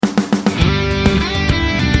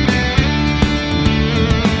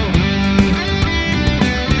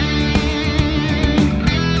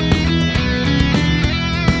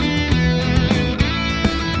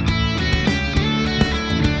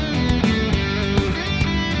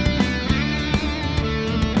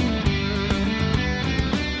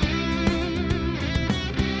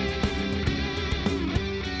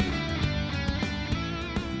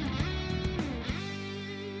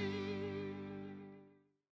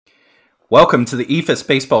Welcome to the EFIS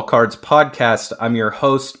Baseball Cards podcast. I'm your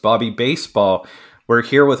host, Bobby Baseball. We're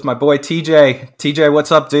here with my boy TJ. TJ,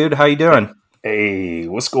 what's up, dude? How you doing? Hey,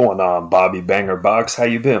 what's going on, Bobby Banger Box? How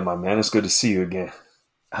you been, my man? It's good to see you again.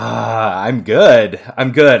 I'm good.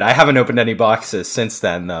 I haven't opened any boxes since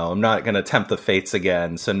then, though. I'm not going to tempt the fates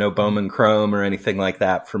again, so no Bowman Chrome or anything like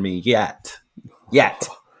that for me yet.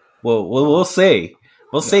 We'll see.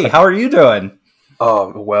 We'll see. How are you doing?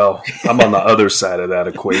 Well, I'm on the other side of that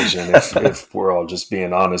equation, if we're all just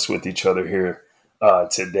being honest with each other here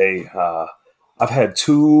today. I've had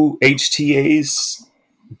two HTAs,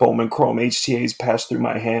 Bowman Chrome HTAs, pass through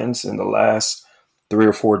my hands in the last 3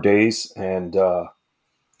 or 4 days, and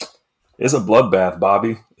it's a bloodbath,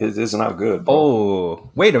 Bobby. It's not good, bro.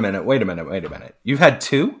 Oh, wait a minute. You've had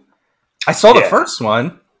two? I saw the first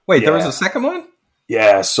one. Wait, there was a second one?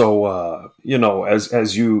 Yeah, so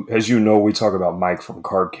as you know, we talk about Mike from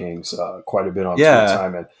Card Kings quite a bit on Twitter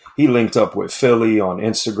time, and he linked up with Philly on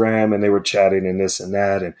Instagram, and they were chatting and this and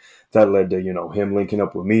that, and that led to him linking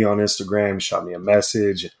up with me on Instagram. He shot me a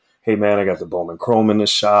message, hey man, I got the Bowman Chrome in the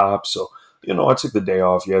shop, so I took the day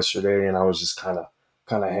off yesterday, and I was just kind of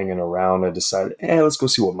hanging around. I decided, let's go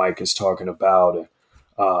see what Mike is talking about,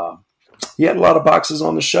 and he had a lot of boxes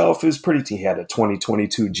on the shelf. It was pretty. He had a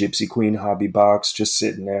 2022 Gypsy Queen hobby box just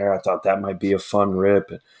sitting there. I thought that might be a fun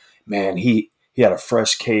rip. And man, he had a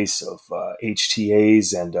fresh case of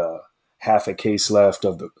HTAs and half a case left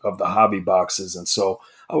of the hobby boxes. And so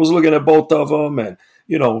I was looking at both of them and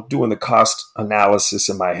doing the cost analysis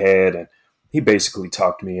in my head. And he basically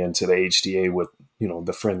talked me into the HTA with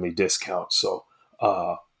the friendly discount. So,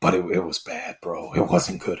 but it was bad, bro. It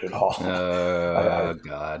wasn't good at all.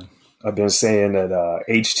 God. I've been saying that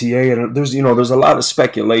HTA, and there's a lot of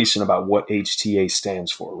speculation about what HTA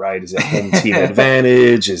stands for, right? Is it home team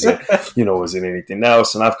advantage? Is it is it anything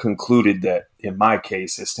else? And I've concluded that in my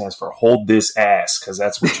case, it stands for hold this ass, because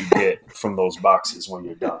that's what you get from those boxes when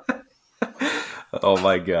you're done. Oh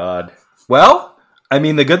my God. Well, I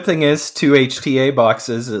mean, the good thing is 2 HTA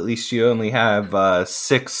boxes. At least you only have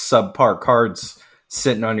 6 subpar cards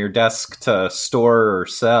sitting on your desk to store or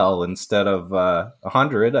sell instead of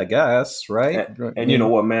 100, I guess, right? And you know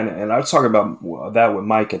what, man? And I was talking about that with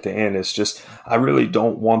Mike at the end. It's just, I really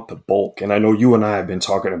don't want the bulk. And I know you and I have been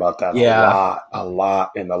talking about that a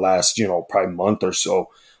lot in the last, probably month or so.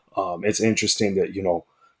 It's interesting that,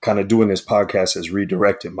 kind of doing this podcast has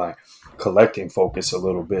redirected my collecting focus a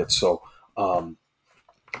little bit. So,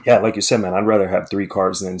 yeah, like you said, man, I'd rather have 3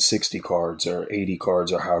 cards than 60 cards or 80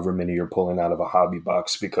 cards or however many you're pulling out of a hobby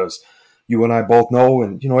box, because you and I both know,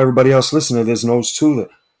 and everybody else listening to this knows too, that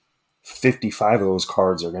 55 of those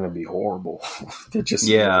cards are going to be horrible. They're just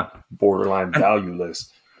borderline valueless.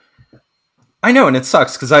 I know, and it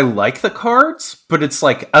sucks because I like the cards, but it's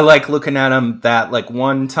like I like looking at them that like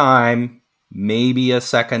one time, maybe a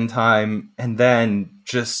second time, and then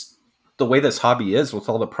just the way this hobby is with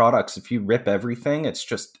all the products, if you rip everything, it's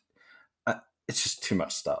just too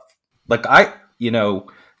much stuff. Like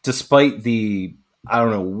despite the, I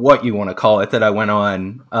don't know what you want to call it that I went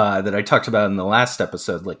on, that I talked about in the last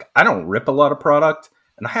episode, like I don't rip a lot of product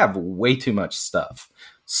and I have way too much stuff.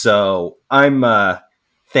 So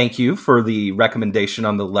thank you for the recommendation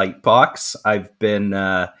on the light box. I've been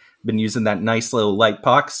using that nice little light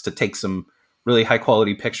box to take some really high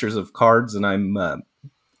quality pictures of cards, and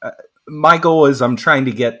my goal is I'm trying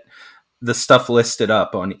to get the stuff listed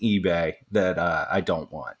up on eBay that I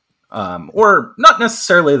don't want. Or not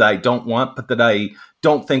necessarily that I don't want, but that I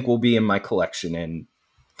don't think will be in my collection in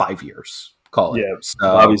 5 years. Call it. Yeah, so,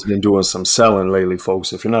 Bobby's been doing some selling lately,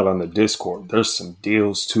 folks. If you're not on the Discord, there's some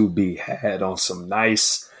deals to be had on some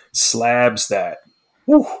nice slabs that,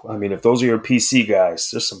 I mean, if those are your PC guys,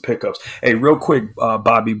 there's some pickups. Hey, real quick,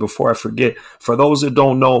 Bobby, before I forget, for those that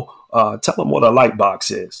don't know, tell them what a light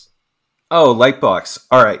box is. Oh, Lightbox.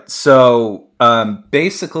 All right. So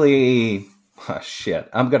basically,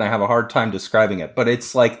 I'm going to have a hard time describing it, but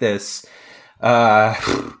it's like this. It's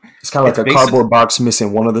kind of like a cardboard box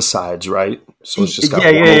missing one of the sides, right? So it's just got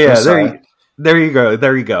one open side. There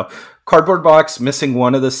you go. Cardboard box missing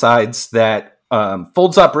one of the sides that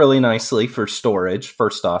folds up really nicely for storage,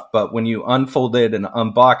 first off. But when you unfold it and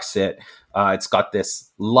unbox it, it's got this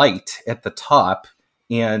light at the top.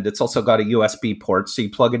 And it's also got a USB port, so you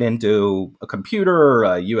plug it into a computer or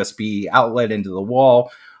a USB outlet into the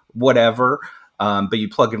wall, whatever. But you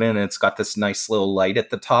plug it in, and it's got this nice little light at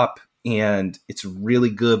the top, and it's really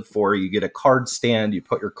good for you get a card stand, you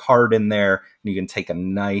put your card in there, and you can take a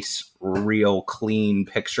nice, real clean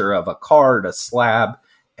picture of a card, a slab,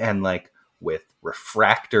 and like with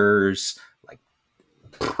refractors, like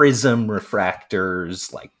prism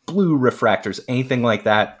refractors, like blue refractors, anything like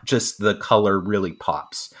that, just the color really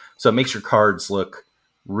pops. So it makes your cards look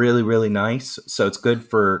really, really nice. So it's good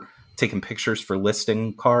for taking pictures for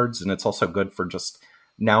listing cards, and it's also good for just,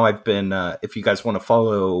 now I've been, if you guys want to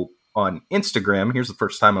follow on Instagram, here's the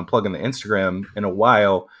first time I'm plugging the Instagram in a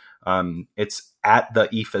while. It's at the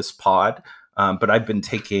EFIS pod, but I've been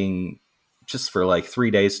taking, just for like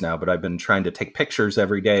 3 days now, but I've been trying to take pictures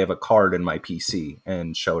every day of a card in my PC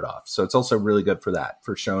and show it off. So it's also really good for that,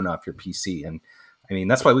 for showing off your PC. And I mean,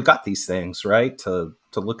 that's why we got these things, right? To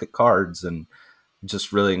look at cards, and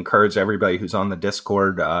just really encourage everybody who's on the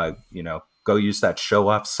Discord, go use that show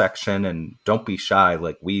off section and don't be shy.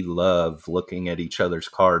 Like, we love looking at each other's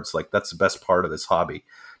cards. Like, that's the best part of this hobby.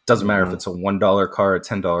 Doesn't matter if it's a $1 card,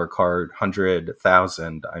 $10 card, 100,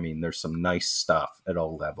 1,000. I mean, there's some nice stuff at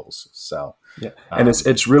all levels. So yeah, and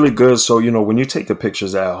it's really good. So, when you take the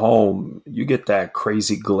pictures at home, you get that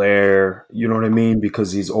crazy glare. You know what I mean?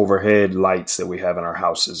 Because these overhead lights that we have in our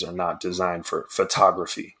houses are not designed for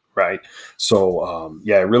photography, right? So,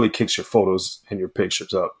 it really kicks your photos and your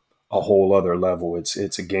pictures up a whole other level.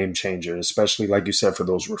 It's a game changer, especially like you said, for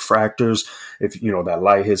those refractors. If that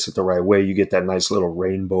light hits it the right way, you get that nice little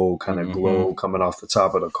rainbow kind of glow coming off the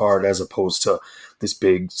top of the card, as opposed to this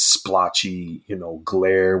big splotchy,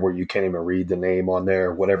 glare where you can't even read the name on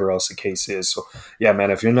there, whatever else the case is. So yeah, man,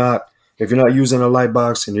 if you're not using a light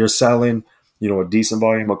box and you're selling, a decent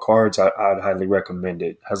volume of cards, I'd highly recommend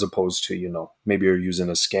it, as opposed to, maybe you're using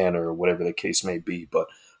a scanner or whatever the case may be. But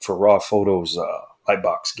for raw photos,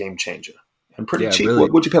 Lightbox, game changer, and pretty cheap. Really.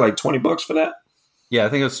 Would you pay like $20 for that? Yeah, I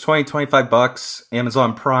think it was $25.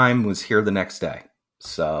 Amazon Prime was here the next day.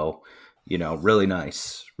 So, really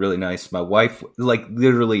nice, really nice. My wife, like,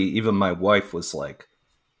 literally, even my wife was like,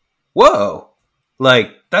 whoa,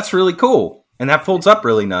 like, that's really cool. And that folds up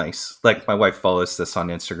really nice. Like, my wife follows this on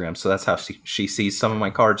Instagram, so that's how she sees some of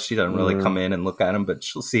my cards. She doesn't really come in and look at them, but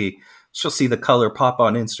she'll see the color pop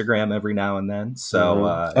on Instagram every now and then. So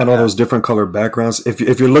and all those different color backgrounds.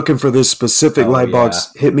 If you're looking for this specific light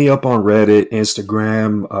box, hit me up on Reddit,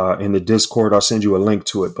 Instagram, in the Discord. I'll send you a link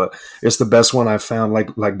to it. But it's the best one I found.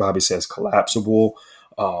 Like Bobby says, collapsible.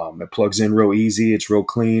 It plugs in real easy. It's real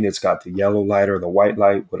clean. It's got the yellow light or the white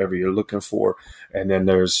light, whatever you're looking for. And then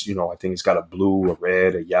there's, I think it's got a blue, a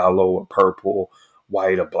red, a yellow, a purple,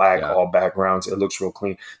 white, a black, all backgrounds. It looks real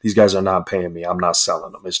clean. These guys are not paying me. I'm not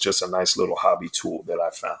selling them. It's just a nice little hobby tool that I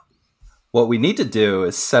found. What we need to do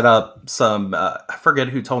is set up some, I forget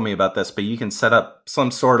who told me about this, but you can set up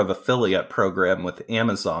some sort of affiliate program with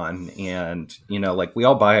Amazon. And, like, we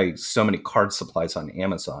all buy so many card supplies on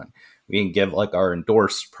Amazon. We can give like our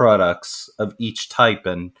endorsed products of each type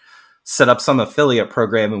and set up some affiliate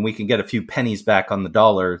program, and we can get a few pennies back on the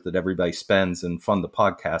dollar that everybody spends and fund the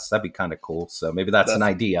podcast. That'd be kind of cool. So maybe that's an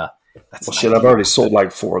idea. I've already sold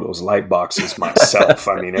like 4 of those light boxes myself.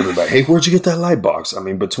 I mean, everybody, hey, where'd you get that light box? I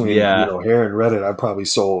mean, between here and Reddit, I probably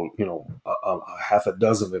sold a half a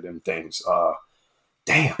dozen of them things.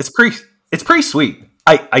 Damn, it's pretty sweet.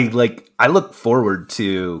 I look forward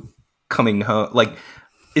to coming home. Like,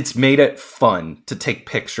 it's made it fun to take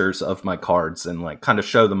pictures of my cards and like kind of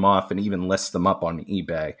show them off and even list them up on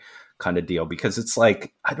eBay kind of deal, because it's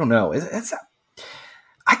like, I don't know, it's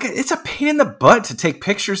a pain in the butt to take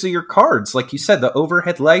pictures of your cards. Like you said, the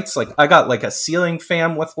overhead lights, like I got like a ceiling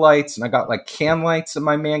fan with lights, and I got like can lights in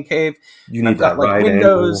my man cave. You need that like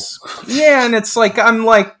windows. Yeah. And it's like, I'm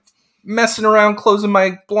like messing around, closing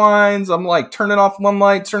my blinds. I'm like turning off one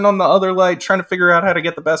light, turning on the other light, trying to figure out how to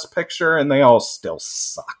get the best picture, and they all still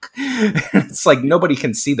suck. It's like nobody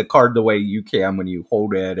can see the card the way you can when you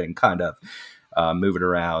hold it and kind of move it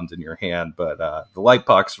around in your hand. But the light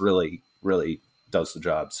box really, really does the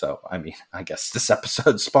job. So, I mean, I guess this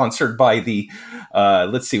episode's sponsored by the,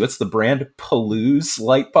 let's see, what's the brand? Palouse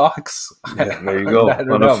light box. Yeah, there you go. I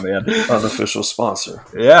don't know, man. Unofficial sponsor.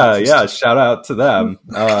 Yeah. Shout out to them.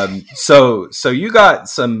 So you got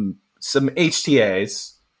some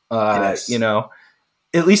HTAs, yes.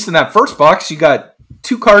 At least in that first box, you got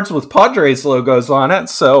 2 cards with Padres logos on it.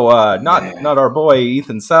 So, not our boy,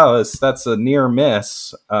 Ethan Salas. That's a near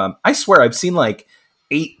miss. I swear I've seen like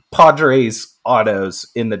 8 Padres autos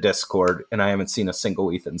in the Discord, and I haven't seen a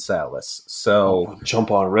single Ethan Salas. So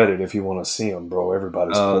jump on Reddit if you want to see them, bro.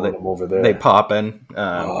 Everybody's pulling them over there. They popping.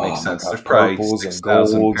 Makes sense. There's probably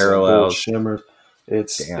 6,000 parallels. Shimmers.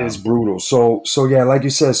 It's brutal. So yeah, like you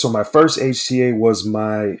said, so my first HTA was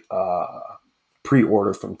my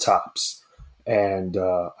pre-order from Topps, and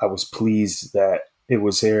I was pleased that it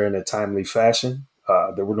was here in a timely fashion.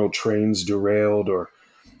 There were no trains derailed or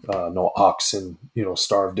no oxen,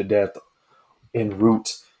 starved to death en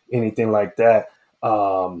route, anything like that.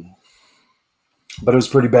 But it was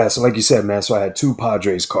pretty bad. So like you said, man, so I had 2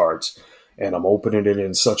 Padres cards. And I'm opening it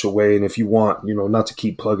in such a way. And if you want, not to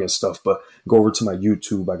keep plugging stuff, but go over to my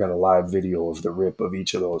YouTube. I got a live video of the rip of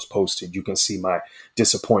each of those posted. You can see my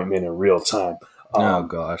disappointment in real time. Oh,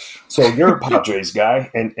 gosh. So you're a Padres guy.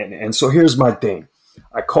 And so here's my thing.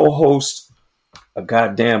 I co-host a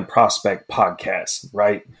goddamn prospect podcast,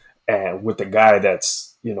 right? And with a guy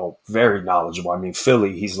that's, very knowledgeable. I mean,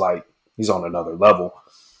 Philly, he's on another level.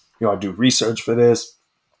 I do research for this.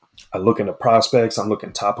 I look into prospects. I'm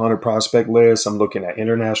looking top 100 prospect lists. I'm looking at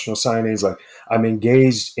international signings. Like, I'm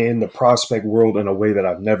engaged in the prospect world in a way that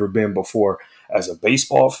I've never been before as a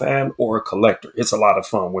baseball fan or a collector. It's a lot of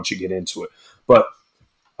fun once you get into it. But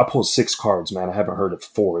I pulled 6 cards, man. I haven't heard of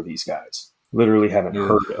 4 of these guys. Literally haven't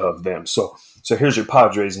heard of them. So here's your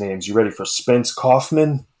Padres names. You ready for Spence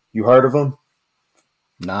Kaufman? You heard of him?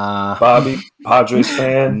 Nah. Bobby, Padres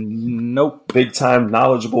fan? Nope. Big time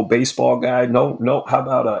knowledgeable baseball guy? No. How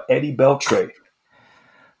about Eddie Beltre?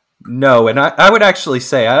 No, and I would actually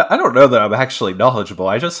say, I don't know that I'm actually knowledgeable.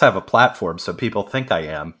 I just have a platform, so people think I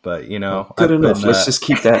am. But, Good enough. Let's just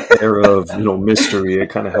keep that air of, mystery.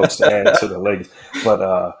 It kind of helps to add to the legs.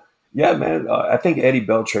 But, yeah, man, I think Eddie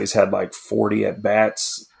Beltre's had like 40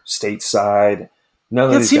 at-bats stateside.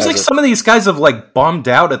 It seems like some of these guys have like bombed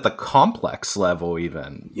out at the complex level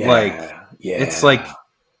even. Yeah. It's like,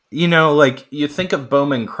 like you think of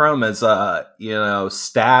Bowman Chrome as a,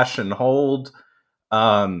 stash and hold.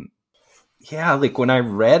 Like when I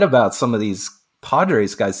read about some of these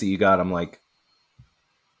Padres guys that you got, I'm like,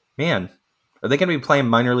 man, are they going to be playing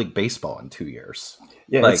minor league baseball in 2 years?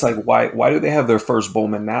 Yeah, it's like, why do they have their first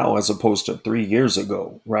Bowman now as opposed to 3 years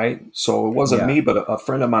ago, right? So it wasn't me, but a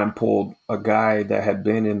friend of mine pulled a guy that had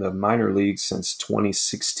been in the minor leagues since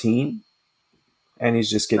 2016, and he's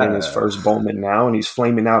just getting his first Bowman now, and he's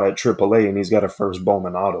flaming out at AAA, and he's got a first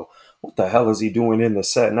Bowman auto. What the hell is he doing in the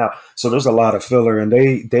set now? So there's a lot of filler, and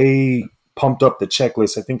they pumped up the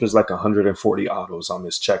checklist. I think there's like 140 autos on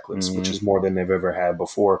this checklist, which is more than they've ever had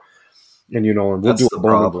before. And, and we'll That's do the a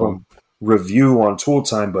Bowman problem. Review on Tool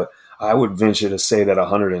Time, but I would venture to say that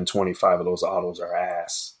 125 of those autos are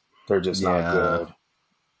ass. They're just not good.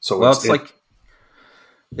 So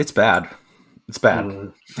it's bad. It's bad.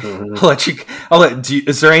 Mm-hmm.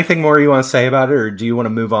 Is there anything more you want to say about it, or do you want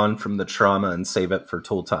to move on from the trauma and save it for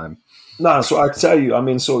Tool Time? No, so I tell you, I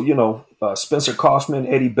mean, Spencer Kaufman,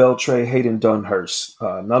 Eddie Beltre, Hayden Dunhurst.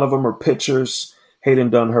 None of them are pitchers.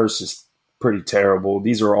 Hayden Dunhurst is pretty terrible.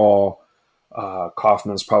 These are all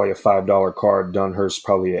Kaufman's probably a $5 card. Dunhurst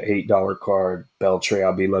probably an $8 card. Beltre,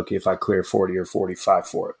 I'll be lucky if I clear 40 or 45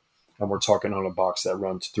 for it. And we're talking on a box that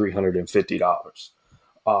runs $350.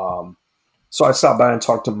 So I stopped by and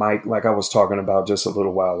talked to Mike, like I was talking about just a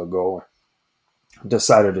little while ago.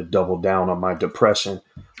 Decided to double down on my depression.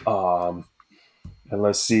 And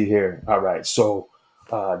let's see here. All right. So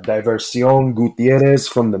Diversión Gutierrez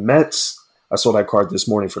from the Mets. I sold that card this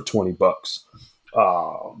morning for $20.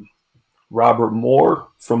 Robert Moore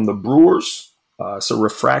from the Brewers. It's a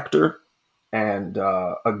refractor. And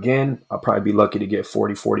again, I'll probably be lucky to get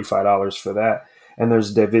 $40, $45 for that. And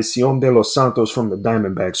there's División de los Santos from the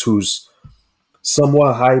Diamondbacks, who's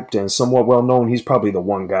somewhat hyped and somewhat well known. He's probably the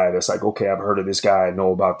one guy that's like, okay, I've heard of this guy. I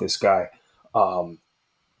know about this guy.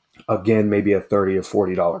 Again, maybe a $30 or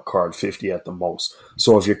 $40 card, 50 at the most.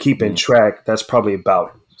 So if you're keeping track, that's probably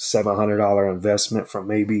about $700 investment from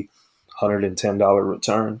maybe $110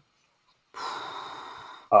 return.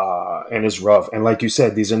 And it's rough. And like you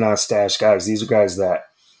said, these are not stash guys. These are guys that,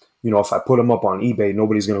 if I put them up on eBay,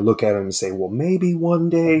 nobody's going to look at them and say, well, maybe one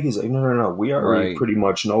day. He's like, no. We already pretty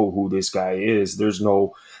much know who this guy is. There's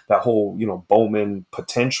no, that whole, Bowman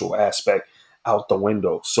potential aspect out the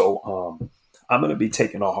window. So I'm going to be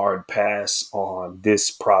taking a hard pass on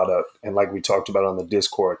this product. And like we talked about on the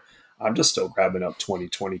Discord, I'm just still grabbing up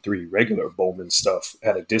 2023 regular Bowman stuff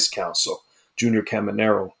at a discount. So Junior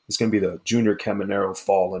Caminero, it's going to be the Junior Caminero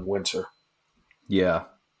fall and winter. Yeah.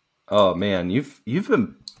 Oh man, you've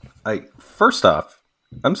been, first off,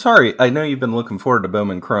 I'm sorry. I know you've been looking forward to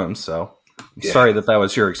Bowman Chrome, so I'm sorry that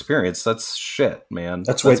was your experience. That's shit, man.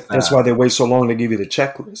 That's why they wait so long to give you the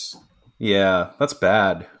checklist. Yeah, that's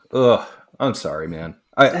bad. Ugh, I'm sorry, man.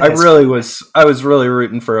 I was really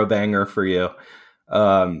rooting for a banger for you.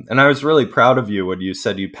 And I was really proud of you when you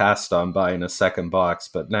said you passed on buying a second box,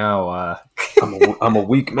 but now I'm a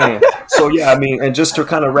weak man. So yeah, I mean, and just to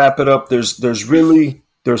kind of wrap it up, there's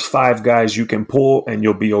 5 guys you can pull and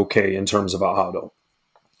you'll be okay in terms of a auto.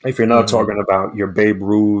 If you're not talking about your Babe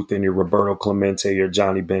Ruth and your Roberto Clemente, your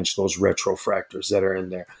Johnny Bench, those retrofractors that are in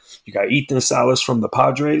there. You got Ethan Salas from the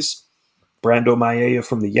Padres, Brando Maella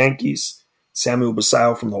from the Yankees, Samuel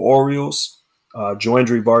Basallo from the Orioles,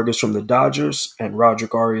 Joandre Vargas from the Dodgers, and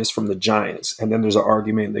Roderick Arias from the Giants. And then there's an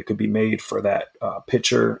argument that could be made for that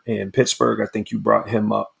pitcher in Pittsburgh. I think you brought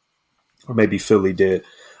him up, or maybe Philly did.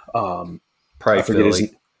 Probably I forget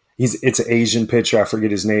Philly. It's an Asian pitcher. I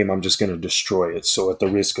forget his name. I'm just going to destroy it. So at the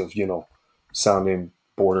risk of, sounding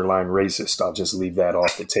borderline racist, I'll just leave that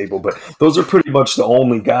off the table. But those are pretty much the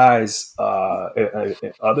only guys.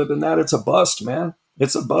 Other than that, it's a bust, man.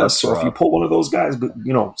 It's a bust. So if you pull one of those guys,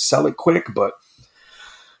 sell it quick. But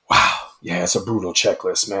wow, yeah, it's a brutal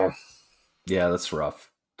checklist, man. Yeah, that's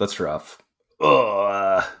rough.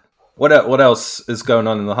 Oh, what else is going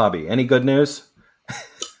on in the hobby? Any good news?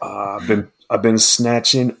 I've been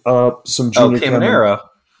snatching up some junior Caminero.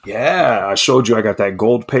 Yeah, I showed you I got that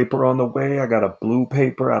gold paper on the way. I got a blue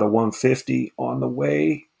paper out of 150 on the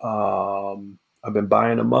way. I've been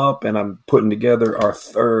buying them up, and I'm putting together our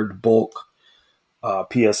third bulk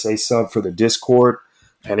PSA sub for the Discord.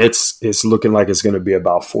 And it's looking like it's going to be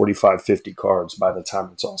about 45, 50 cards by the time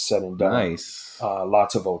it's all said and done. Nice.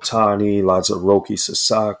 Lots of Otani, lots of Roki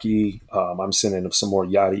Sasaki. I'm sending them some more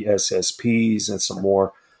Yachty SSPs and some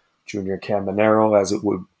more Junior Caminero as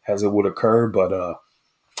it would occur. But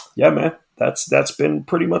yeah, man, that's been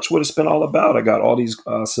pretty much what it's been all about. I got all these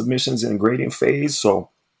submissions in grading phase,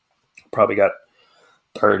 so probably got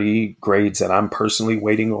 30 grades that I'm personally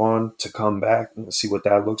waiting on to come back and see what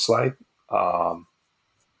that looks like.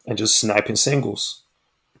 And just sniping singles.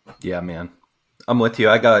 Yeah, man. I'm with you.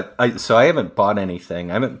 So I haven't bought anything.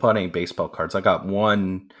 I haven't bought any baseball cards. I bought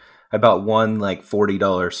one like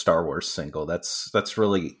 $40 Star Wars single. That's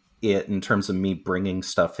really it in terms of me bringing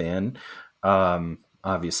stuff in.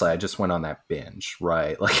 Obviously I just went on that binge,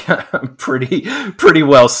 right? Like I'm pretty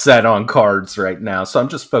well set on cards right now. So I'm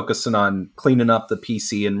just focusing on cleaning up the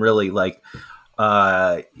PC and really like,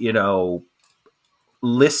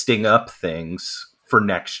 listing up things for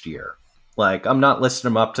next year. Like I'm not listing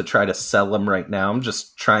them up to try to sell them right now. I'm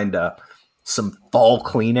just trying to some fall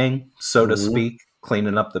cleaning, so to speak,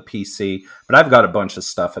 cleaning up the PC. But I've got a bunch of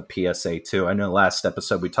stuff at PSA too. I know last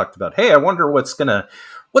episode we talked about, hey, I wonder what's gonna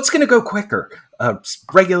go quicker,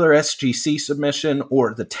 regular SGC submission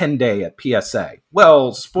or the 10-day at PSA.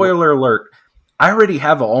 Well, spoiler alert, I already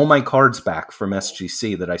have all my cards back from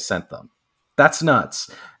SGC that I sent them. That's nuts.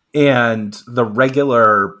 And the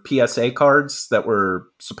regular PSA cards that were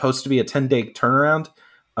supposed to be a 10-day turnaround,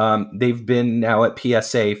 they've been now at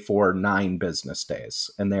PSA for 9 business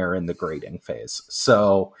days, and they're in the grading phase.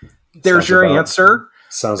 So there's your answer.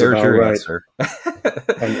 Sounds about right.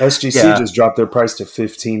 And SGC just dropped their price to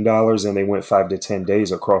 $15, and they went 5 to 10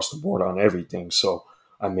 days across the board on everything. So,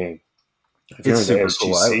 I mean, if you're into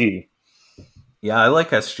SGC... Yeah, I like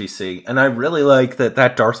SGC. And I really like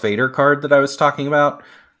that Darth Vader card that I was talking about.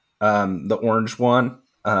 The orange one.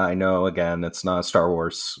 I know, again, it's not a Star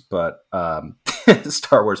Wars, but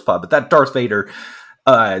Star Wars pod. But that Darth Vader,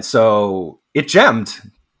 so it gemmed.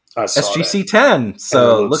 SGC 10,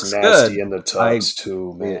 so it looks nasty good. In the tux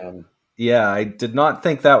too, man. Yeah, I did not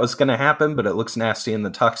think that was going to happen, but it looks nasty in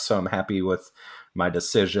the tux, so I'm happy with my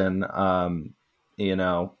decision. And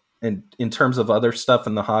in terms of other stuff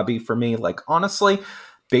in the hobby for me, like honestly,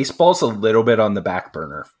 baseball's a little bit on the back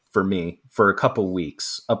burner for me for a couple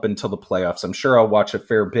weeks up until the playoffs. I'm sure I'll watch a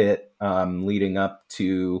fair bit leading up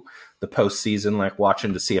to the postseason, like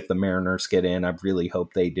watching to see if the Mariners get in. I really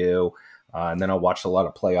hope they do. And then I'll watch a lot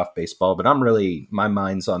of playoff baseball, but my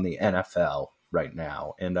mind's on the NFL right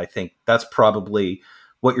now. And I think that's probably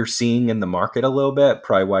what you're seeing in the market a little bit,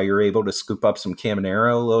 probably why you're able to scoop up some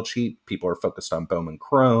Caminero a little cheap. People are focused on Bowman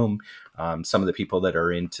Chrome. Some of the people that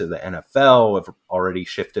are into the NFL have already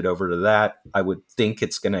shifted over to that. I would think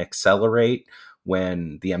it's going to accelerate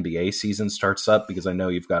when the NBA season starts up, because I know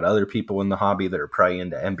you've got other people in the hobby that are probably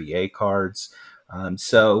into NBA cards.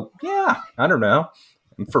 So yeah, I don't know.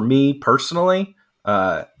 And for me personally,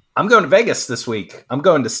 I'm going to Vegas this week. I'm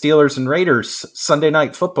going to Steelers and Raiders Sunday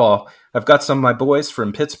night football. I've got some of my boys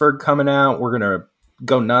from Pittsburgh coming out. We're going to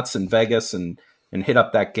go nuts in Vegas and hit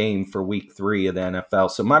up that game for week 3 of the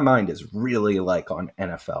NFL. So my mind is really like on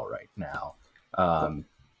NFL right now.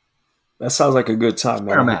 That sounds like a good time,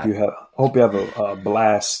 man. I hope you have a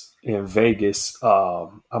blast in Vegas.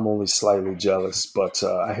 I'm only slightly jealous, but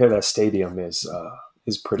I hear that stadium is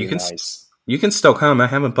pretty nice. You can still come. I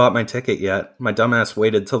haven't bought my ticket yet. My dumbass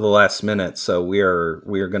waited till the last minute, so we are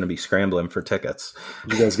going to be scrambling for tickets.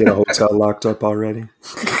 You guys get a hotel locked up already?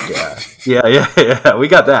 Yeah. We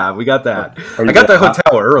got that. I got the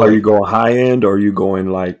hotel early. Are you going high end, or are you going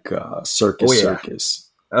like circus?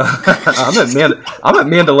 I'm at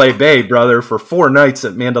Mandalay Bay, brother, for 4 nights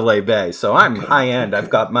at Mandalay Bay. So I'm high end. I've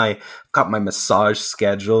got my massage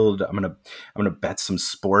scheduled. I'm gonna bet some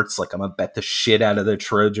sports. Like, I'm gonna bet the shit out of the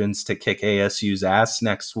Trojans to kick ASU's ass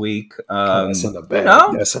next week. That's in the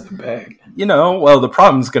bag. That's in the bag. Well, the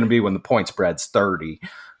problem's gonna be when the point spread's 30.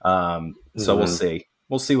 So we'll see.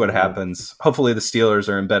 We'll see what happens. Hopefully the Steelers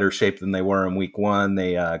are in better shape than they were in week 1.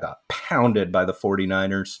 They got pounded by the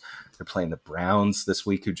 49ers. They're playing the Browns this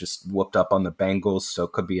week, who just whooped up on the Bengals, so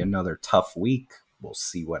it could be another tough week. We'll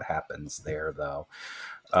see what happens there, though.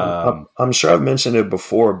 I'm sure I've mentioned it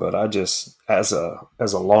before, but I just, as a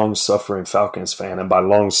long-suffering Falcons fan, and by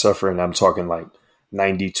long-suffering, I'm talking like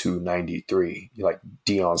 92, 93, like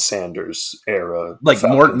Deion Sanders era. Like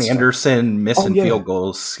Falcons Morton Anderson missing field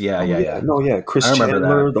goals. Yeah. Chris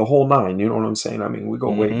Chandler, the whole 9. You know what I'm saying? I mean, we go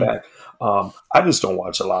way back. I just don't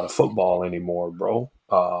watch a lot of football anymore, bro.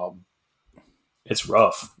 It's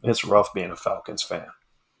rough. It's rough being a Falcons fan.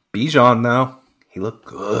 Bijan, though, he looked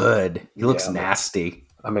good. He looks nasty.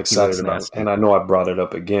 I'm excited about it. And I know I brought it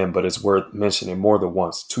up again, but it's worth mentioning more than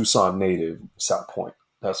once. Tucson native, South Point.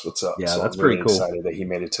 That's what's up. Yeah, so that's I'm really pretty cool. Excited that he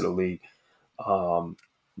made it to the league.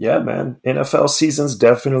 Yeah, man. NFL season's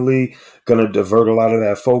definitely going to divert a lot of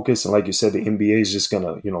that focus. And like you said, the NBA is just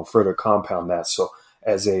going to, further compound that. So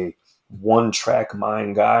as a one-track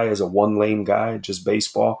mind guy, as a one-lane guy, just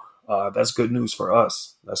baseball, that's good news for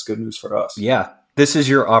us. Yeah. This is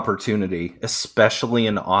your opportunity, especially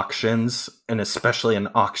in auctions, and especially in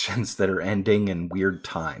auctions that are ending in weird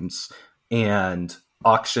times, and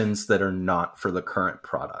auctions that are not for the current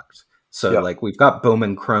product. So like, we've got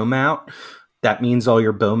Bowman Chrome out. That means all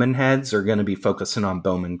your Bowman heads are going to be focusing on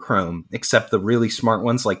Bowman Chrome, except the really smart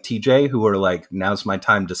ones like TJ, who are like, now's my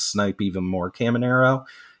time to snipe even more Caminero.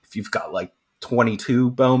 If you've got like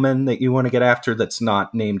 22 Bowman that you want to get after that's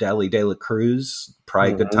not named Ellie De La Cruz,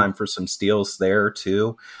 probably a good time for some steals there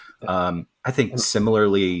too. I think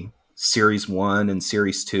similarly, Series 1 and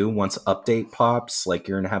Series 2, once update pops, like,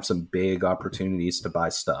 you're going to have some big opportunities to buy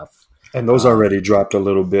stuff. And those already dropped a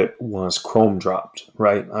little bit once Chrome dropped,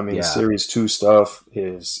 right? I mean, Series 2 stuff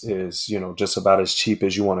is just about as cheap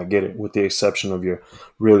as you want to get it, with the exception of your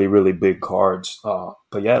really, really big cards.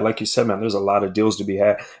 But yeah, like you said, man, there's a lot of deals to be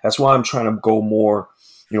had. That's why I'm trying to go more,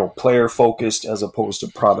 player focused as opposed to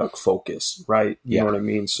product focused, right? You know what I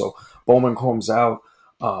mean? So Bowman Chrome's out.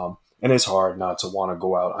 And it's hard not to want to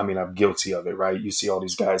go out. I mean, I'm guilty of it, right? You see all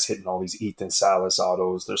these guys hitting all these Ethan Salas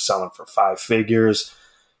autos. They're selling for 5 figures.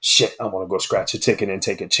 Shit, I want to go scratch a ticket and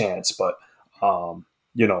take a chance. But,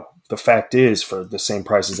 the fact is, for the same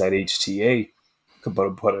prices at HTA, could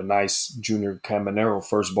put a nice Junior Caminero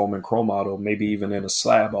first Bowman Chrome auto, maybe even in a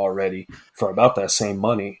slab already, for about that same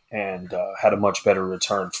money, and had a much better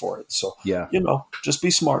return for it. So, just be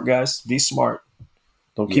smart, guys. Be smart.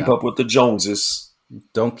 Don't keep up with the Joneses.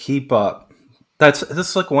 Don't keep up.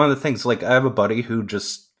 That's like one of the things. Like, I have a buddy who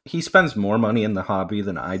he spends more money in the hobby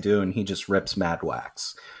than I do, and he just rips mad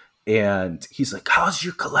wax. And he's like, how's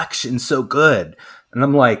your collection so good? And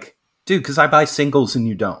I'm like, dude, because I buy singles and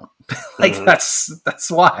you don't. Like, that's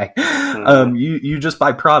why. You just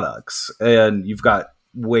buy products, and you've got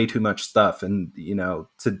way too much stuff. And,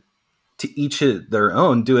 to each their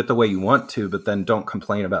own, do it the way you want to, but then don't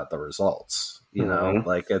complain about the results.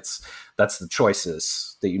 Like, that's the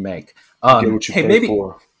choices that you make. Get what you pay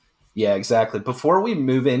for. Yeah, exactly. Before we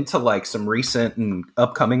move into like some recent and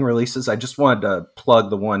upcoming releases, I just wanted to plug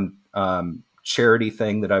the one charity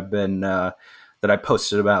thing that I've been that I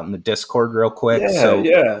posted about in the Discord real quick.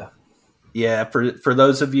 For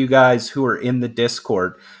those of you guys who are in the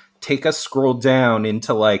Discord, take a scroll down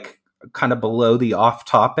into like kind of below the off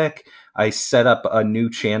topic. I set up a new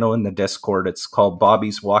channel in the Discord. It's called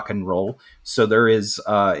Bobby's Walk and Roll. So there is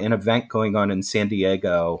an event going on in San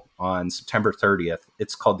Diego on September 30th.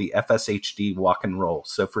 It's called the FSHD Walk and Roll.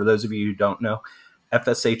 So for those of you who don't know,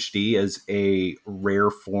 FSHD is a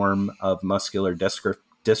rare form of muscular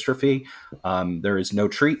dystrophy. There is no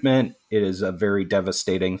treatment. It is a very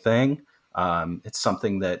devastating thing. It's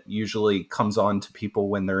something that usually comes on to people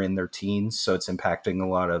when they're in their teens. So it's impacting a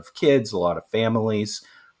lot of kids, a lot of families.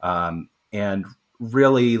 And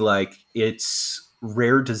really, like, it's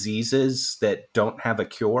rare diseases that don't have a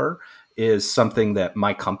cure is something that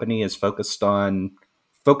my company is focused on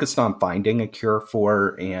finding a cure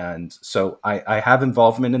for. And so I have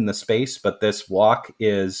involvement in the space, but this walk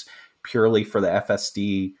is purely for the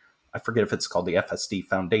FSD. I forget if it's called the FSD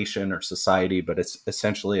Foundation or Society, but it's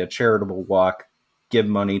essentially a charitable walk, give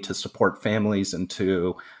money to support families and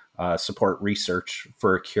to support research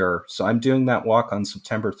for a cure. So I'm doing that walk on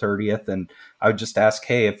September 30th. And I would just ask,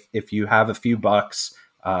 hey, if you have a few bucks,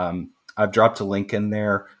 I've dropped a link in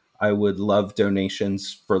there. I would love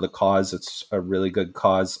donations for the cause. It's a really good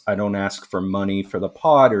cause. I don't ask for money for the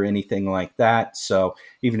pod or anything like that. So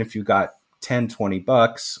even if you got 10, 20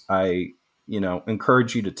 bucks, I,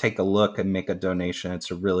 encourage you to take a look and make a donation.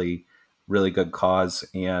 It's a really, really good cause.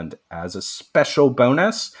 And as a special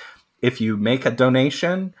bonus, if you make a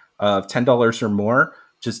donation of $10 or more,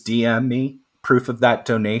 just DM me proof of that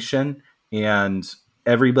donation. And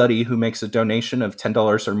everybody who makes a donation of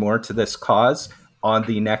 $10 or more to this cause on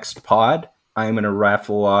the next pod, I'm going to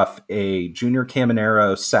raffle off a Junior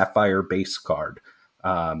Caminero Sapphire base card.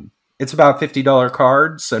 It's about a $50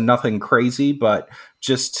 card, so nothing crazy, but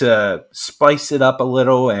just to spice it up a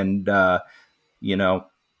little and,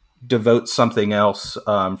 devote something else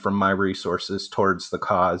from my resources towards the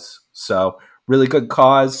cause. So really good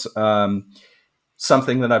cause.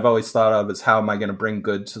 Something that I've always thought of is how am I going to bring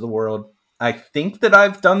good to the world? I think that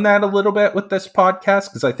I've done that a little bit with this podcast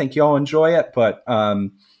because I think y'all enjoy it, but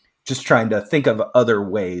just trying to think of other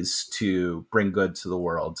ways to bring good to the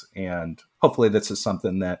world. And hopefully this is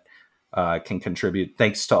something that can contribute.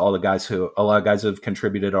 Thanks to all the guys a lot of guys have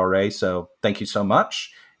contributed already. So thank you so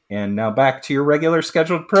much. And now back to your regular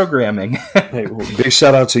scheduled programming. Hey, well, big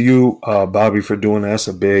shout out to you, Bobby, for doing that. That's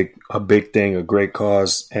a big thing, a great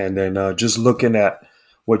cause. And then just looking at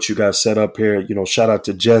what you guys set up here, shout out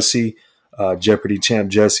to Jesse, Jeopardy champ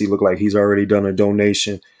Jesse. Look like he's already done a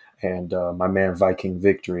donation. And my man Viking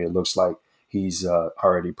Victory, it looks like he's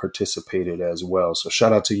already participated as well. So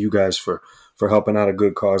shout out to you guys for helping out a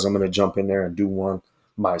good cause. I'm going to jump in there and do one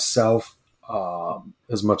myself.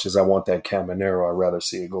 As much as I want that Caminero, I'd rather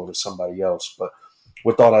see it go to somebody else. But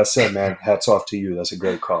with all that said, man, hats off to you. That's a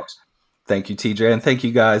great cause. Thank you, TJ. And thank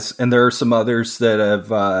you guys. And there are some others that have,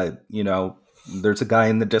 there's a guy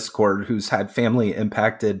in the Discord who's had family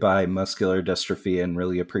impacted by muscular dystrophy and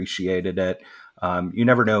really appreciated it. You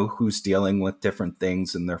never know who's dealing with different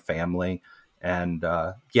things in their family. And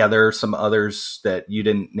there are some others that you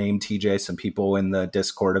didn't name, TJ. Some people in the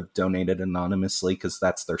Discord have donated anonymously because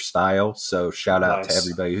that's their style. So shout out to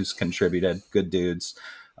everybody who's contributed. Good dudes.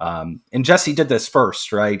 And Jesse did this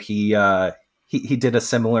first, right? He did a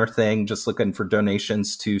similar thing, just looking for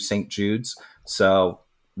donations to St. Jude's. So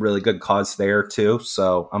really good cause there too.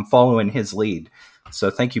 So I'm following his lead.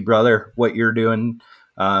 So thank you, brother. What you're doing,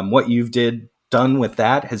 what you've done with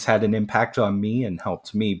that has had an impact on me and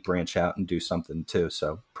helped me branch out and do something too.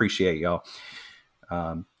 So appreciate y'all.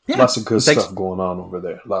 Lots of good stuff going on over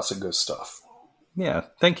there. Lots of good stuff. Yeah.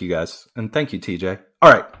 Thank you guys. And thank you, TJ.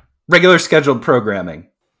 All right. Regular scheduled programming.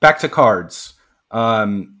 Back to cards.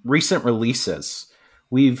 Recent releases.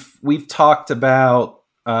 We've talked about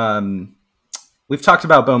Bowman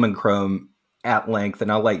Chrome at length, and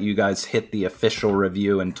I'll let you guys hit the official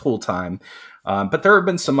review in tool time. But there have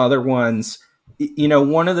been some other ones.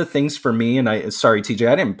 One of the things for me, and sorry, TJ,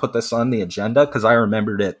 I didn't put this on the agenda because I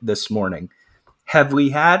remembered it this morning. Have we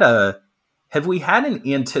had an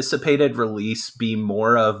anticipated release be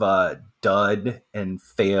more of a dud and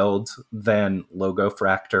failed than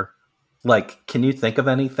Logofractor? Like, can you think of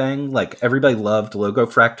anything? Like, everybody loved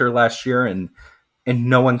Logofractor last year, and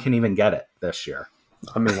no one can even get it this year.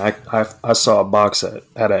 I mean, I saw a box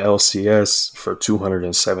at a LCS for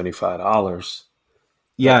 $275.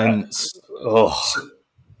 Yeah, and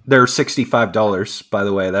they're $65, by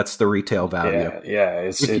the way. That's the retail value. Yeah.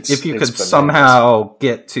 If you could somehow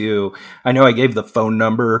get to, I know I gave the phone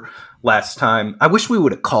number last time. I wish we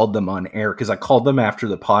would have called them on air because I called them after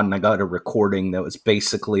the pod and I got a recording that was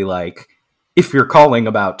basically like, if you're calling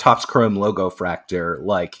about Topps Chrome Logofractor,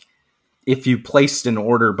 like if you placed an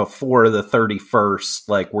order before the 31st,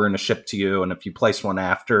 like we're going to ship to you. And if you place one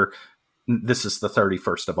after, this is the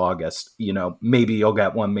 31st of August, maybe you'll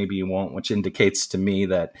get one, maybe you won't, which indicates to me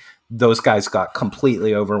that those guys got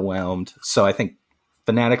completely overwhelmed. So I think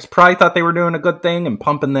Fanatics probably thought they were doing a good thing and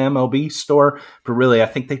pumping the MLB store, but really I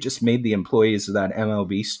think they just made the employees of that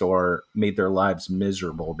MLB store made their lives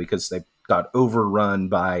miserable because they got overrun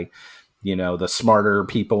by, the smarter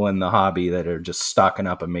people in the hobby that are just stocking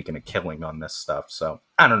up and making a killing on this stuff. So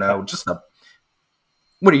I don't know,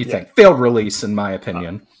 what do you think? Failed release, in my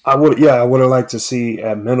opinion. I would have liked to see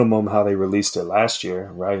at minimum how they released it last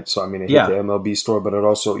year, right? So, I mean, it hit the MLB store, but it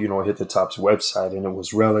also, hit the Topps website, and it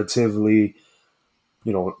was relatively,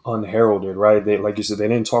 unheralded, right? They, like you said, they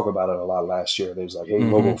didn't talk about it a lot last year. They was like, hey,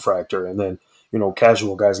 Logofractor. And then,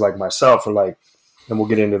 casual guys like myself are like, and we'll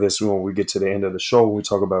get into this when we get to the end of the show, we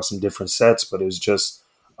talk about some different sets, but it's just,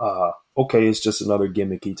 it's just another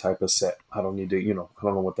gimmicky type of set. I don't need to, I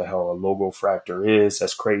don't know what the hell a Logofractor is.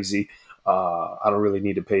 That's crazy. I don't really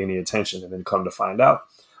need to pay any attention. And then come to find out,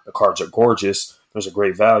 the cards are gorgeous. There's a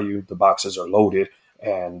great value. The boxes are loaded.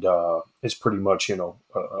 and it's pretty much, a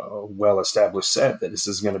well-established set that this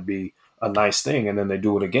is going to be a nice thing, and then they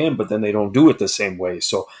do it again, but then they don't do it the same way.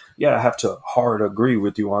 So yeah, I have to hard agree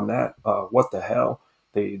with you on that. What the hell?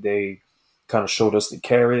 They kind of showed us the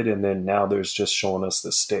carrot, and then now there's just showing us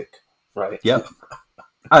the stick, right? Yep.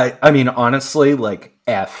 I mean, honestly, like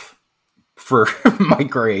F for my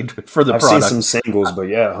grade for the product. I've seen some singles, but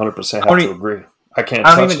yeah, 100% have to agree. I can't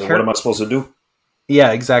touch it. What am I supposed to do?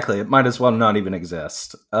 Yeah, exactly. It might as well not even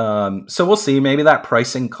exist. So we'll see. Maybe that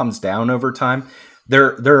pricing comes down over time.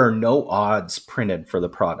 There are no odds printed for the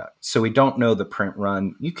product, so we don't know the print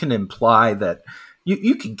run. You can imply that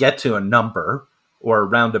you could get to a number or a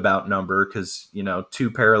roundabout number because,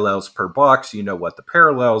 2 parallels per box, what the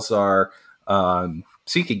parallels are.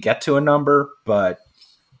 So you could get to a number, but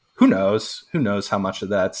who knows? Who knows how much of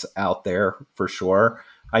that's out there for sure.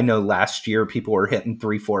 I know last year people were hitting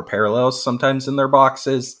 3-4 parallels sometimes in their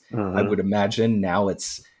boxes. Mm-hmm. I would imagine now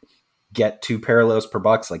it's get 2 parallels per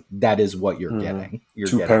box. Like that is what you're getting. You're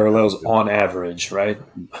 2 parallels on average, right?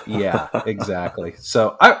 Yeah, exactly.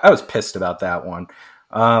 So I was pissed about that one.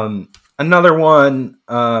 Another one,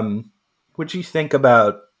 what'd you think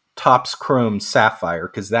about Topps Chrome Sapphire?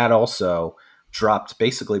 Because that also dropped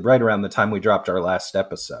basically right around the time we dropped our last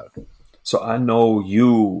episode. So I know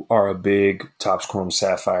you are a big Topps Chrome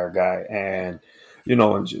Sapphire guy, and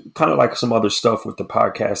kind of like some other stuff with the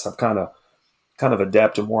podcast, I've kind of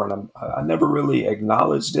adapted more, and I never really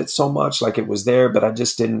acknowledged it so much. Like it was there, but I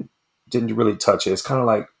just didn't really touch it. It's kind of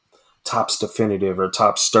like Topps Definitive or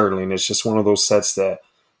Topps Sterling. It's just one of those sets that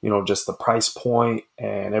just the price point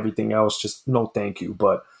and everything else, just no thank you.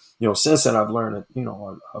 But since then I've learned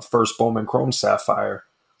that a first Bowman Chrome Sapphire,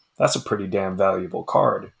 that's a pretty damn valuable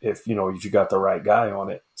card if you got the right guy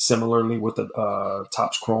on it. Similarly with the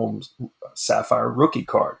Topps Chrome Sapphire rookie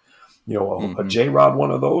card, a J-Rod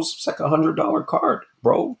one of those, it's like $100 card,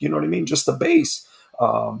 bro. You know what I mean? Just the base.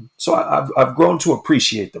 So I've grown to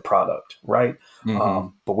appreciate the product, right? Mm-hmm.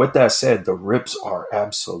 But with that said, the rips are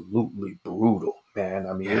absolutely brutal, man.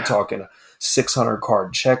 I mean, You're talking a 600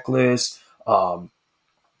 card checklist.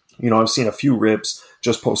 I've seen a few rips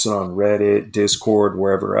just posted on Reddit, Discord,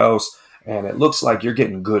 wherever else, and it looks like you're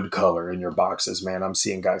getting good color in your boxes, man. I'm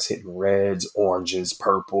seeing guys hitting reds, oranges,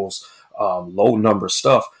 purples, low number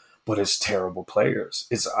stuff, but it's terrible players.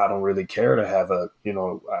 I don't really care to have I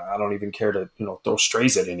don't even care to, throw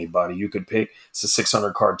strays at anybody. You could pick, it's a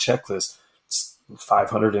 600 card checklist. It's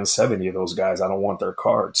 570 of those guys. I don't want their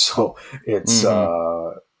cards. So it's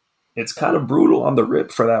kind of brutal on the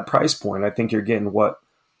rip for that price point. I think you're getting what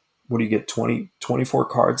do you get, 24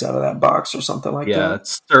 cards out of that box or something like that? Yeah,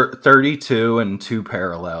 it's 32 and 2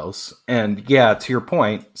 parallels. And yeah, to your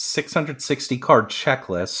point, 660 card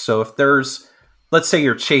checklist. So if there's, let's say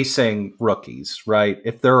you're chasing rookies, right?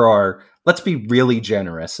 If there are, let's be really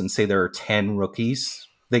generous and say there are 10 rookies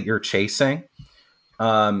that you're chasing.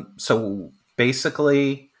 So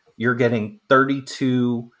basically you're getting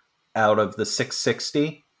 32 out of the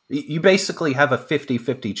 660. You basically have a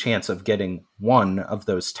 50-50 chance of getting one of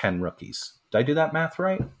those 10 rookies. Did I do that math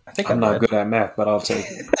right? I think I'm not good at math, but I'll take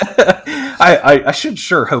it. I should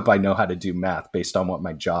sure hope I know how to do math based on what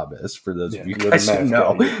my job is, for those of you guys who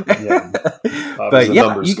know. But yeah,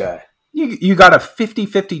 numbers guy. You got a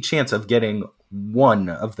 50-50 chance of getting one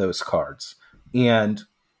of those cards. And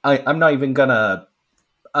I'm not even gonna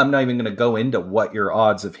go into what your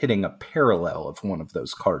odds of hitting a parallel of one of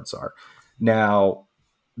those cards are. Now,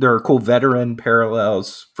 there are cool veteran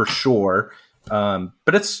parallels for sure. But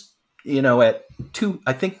it's, at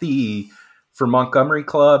I think for Montgomery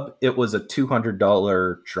Club, it was a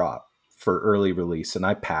 $200 drop for early release. And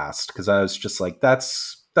I passed because I was just like,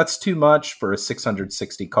 that's too much for a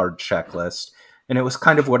 660 card checklist. And it was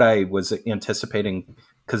kind of what I was anticipating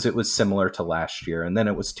because it was similar to last year. And then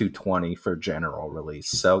it was $220 for general release.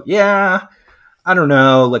 So yeah, I don't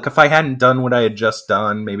know. Like if I hadn't done what I had just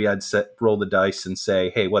done, maybe I'd roll the dice and say,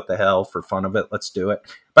 hey, what the hell, for fun of it, let's do it.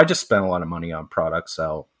 But I just spent a lot of money on products,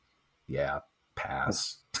 so yeah,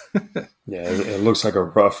 pass. Yeah, it looks like a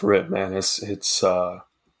rough rip, man. It's I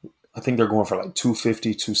think they're going for like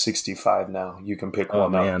 $250, $265 now. You can pick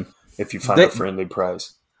one up if you find a friendly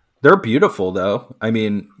price. They're beautiful, though. I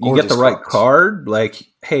mean, you get the right card. Like,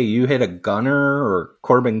 hey, you hit a Gunner or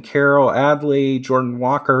Corbin Carroll, Adley, Jordan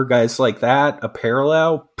Walker, guys like that, a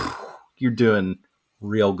parallel, you're doing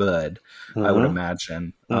real good, I would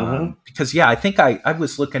imagine. Because, yeah, I think I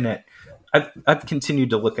was looking at, I've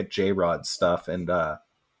continued to look at J-Rod stuff, and,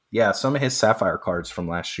 yeah, some of his Sapphire cards from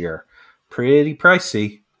last year, pretty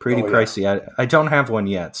pricey. Pricey. I don't have one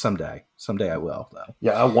yet. Someday I will, though.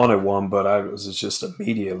 Yeah, I wanted one, but I was just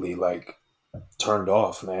immediately like, turned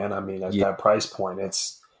off, man. I mean, at Yeah, that price point,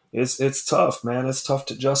 it's tough, man. It's tough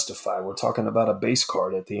to justify. We're talking about a base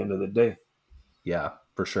card at the end of the day. yeah,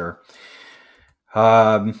 for sure.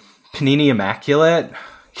 Panini Immaculate.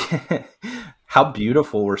 How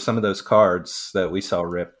beautiful were some of those cards that we saw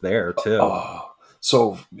ripped there too?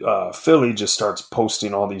 So Philly just starts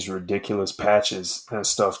posting all these ridiculous patches and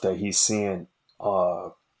stuff that he's seeing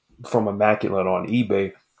from Immaculate on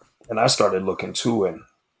eBay, and I started looking too. And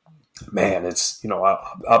man, it's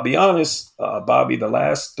I'll be honest, Bobby. The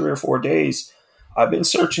last 3 or 4 days, I've been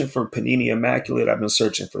searching for Panini Immaculate. I've been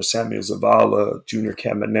searching for Samuel Zavala, Junior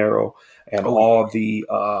Caminero, and all the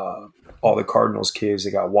Cardinals kids.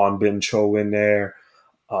 They got Juan Bin Cho in there.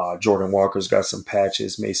 Jordan Walker's got some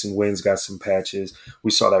patches. Mason Wynn's got some patches.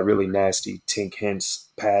 We saw that really nasty Tink Hintz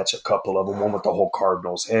patch, a couple of them. One with the whole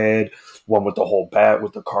Cardinals head, one with the whole bat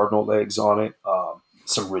with the Cardinal legs on it.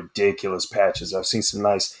 Some ridiculous patches. I've seen some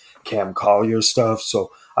nice Cam Collier stuff.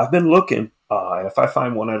 So I've been looking, and if I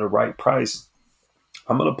find one at the right price,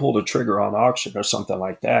 I'm going to pull the trigger on auction or something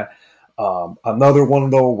like that. Another one,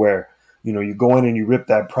 though, where you go in and you rip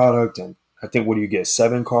that product, and I think, what do you get,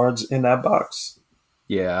 7 cards in that box?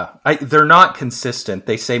 Yeah, they're not consistent.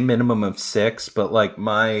 They say minimum of 6, but like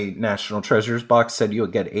my National Treasures box said you'll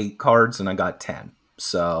get 8 cards, and I got 10.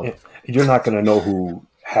 So you're not going to know who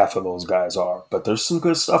half of those guys are, but there's some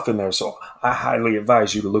good stuff in there. So I highly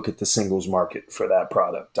advise you to look at the singles market for that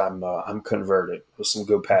product. I'm converted with some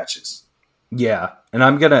good patches. Yeah,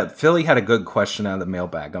 and Philly had a good question out of the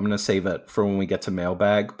mailbag. I'm gonna save it for when we get to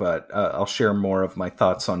mailbag, but I'll share more of my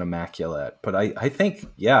thoughts on Immaculate. But I think,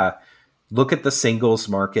 yeah, look at the singles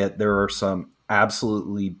market. There are some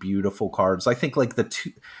absolutely beautiful cards. I think like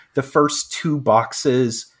the first 2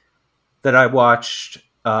 boxes that I watched,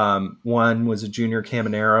 one was a Junior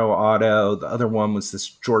Caminero auto. The other one was this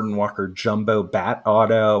Jordan Walker Jumbo Bat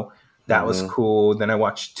auto. That was cool. Then I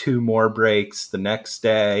watched 2 more breaks the next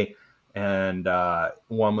day. And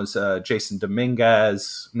one was Jason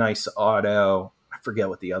Dominguez, nice auto. I forget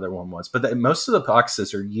what the other one was. But most of the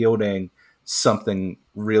boxes are yielding something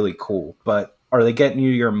really cool. But are they getting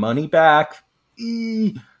you your money back?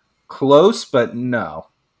 Close, but no,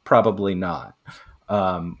 probably not.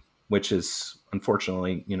 Which is,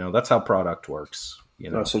 unfortunately, that's how product works.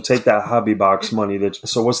 So take that hobby box money.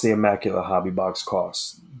 So what's the Immaculate hobby box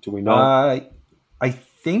cost? Do we know? I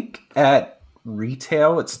think at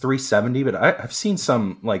retail it's $370, but I've seen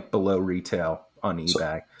some like below retail on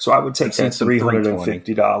eBay. So I would take that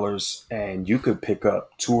 $350 and you could pick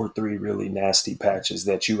up 2 or 3 really nasty patches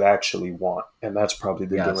that you actually want. And that's probably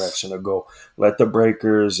the direction to go. Let the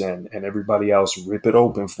breakers and everybody else rip it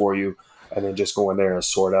open for you, and then just go in there and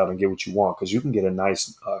sort out and get what you want. Because you can get a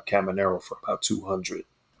nice Caminero for about $200.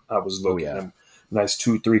 I was looking at him. Nice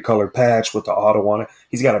 2-3 color patch with the auto on it.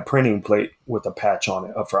 He's got a printing plate with a patch on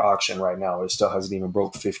it up for auction right now. It still hasn't even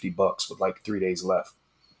broke $50 with like 3 days left.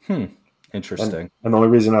 Interesting. And the only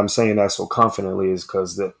reason I'm saying that so confidently is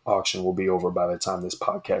because the auction will be over by the time this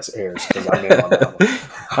podcast airs. I'm in on that one.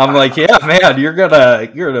 I'm like, yeah, man, you're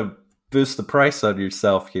gonna boost the price on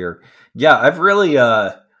yourself here. Yeah, I've really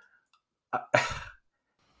I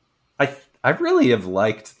really have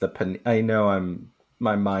liked I know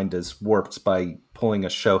my mind is warped by pulling a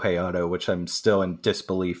Shohei auto, which I'm still in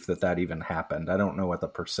disbelief that even happened. I don't know what the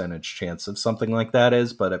percentage chance of something like that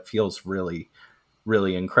is, but it feels really,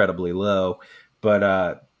 really incredibly low.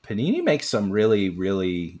 But Panini makes some really,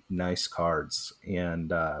 really nice cards. And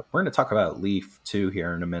we're going to talk about Leaf, too,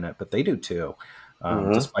 here in a minute, but they do, too,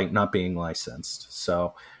 despite not being licensed.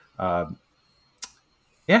 So,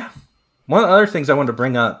 yeah. One of the other things I wanted to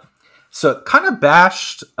bring up, so it kind of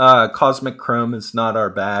bashed Cosmic Chrome is not our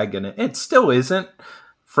bag, and it still isn't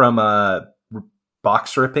from a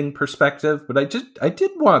box ripping perspective, but I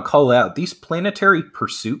did want to call out these Planetary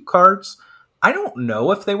Pursuit cards. I don't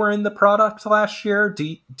know if they were in the product last year.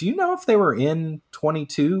 Do you know if they were in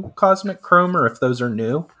 22 Cosmic Chrome or if those are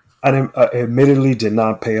new? I admittedly did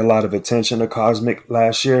not pay a lot of attention to Cosmic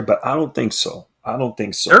last year, but I don't think so.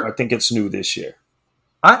 Sure. I think it's new this year.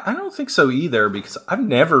 I don't think so either, because I've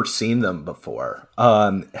never seen them before.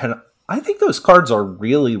 And I think those cards are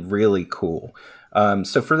really, really cool.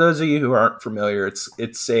 So for those of you who aren't familiar,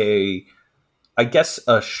 it's a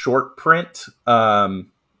short print,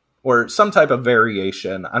 or some type of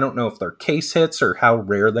variation. I don't know if they're case hits or how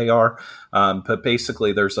rare they are. But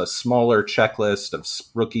basically there's a smaller checklist of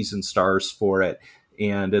rookies and stars for it.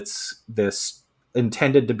 And it's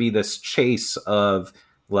intended to be this chase of,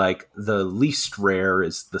 like, the least rare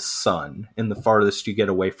is the sun, and the farthest you get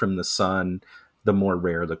away from the sun, the more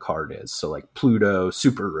rare the card is. So like Pluto,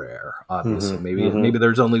 super rare, obviously. Maybe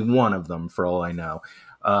there's only one of them for all I know.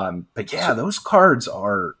 But yeah, those cards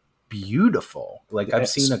are beautiful. Like I've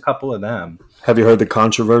seen a couple of them. Have you heard the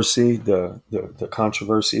controversy? The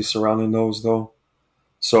controversy surrounding those though.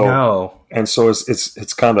 So no. And so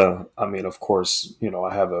it's kind of, I mean, of course,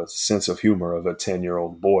 I have a sense of humor of a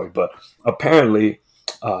 10-year-old boy, but apparently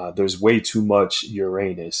there's way too much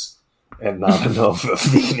Uranus and not enough of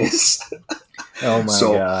Venus. Oh my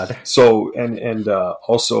God. So and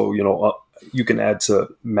also, you can add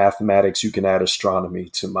to mathematics, you can add astronomy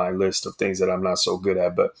to my list of things that I'm not so good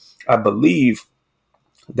at, but I believe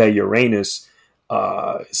that Uranus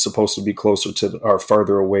is supposed to be closer to or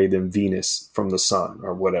further away than Venus from the sun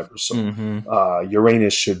or whatever. So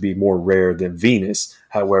Uranus should be more rare than Venus.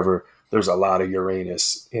 However, there's a lot of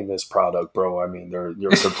Uranus in this product, bro. I mean, they're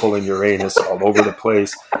pulling Uranus all over the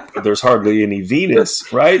place, but there's hardly any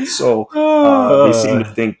Venus, right? So they seem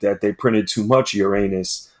to think that they printed too much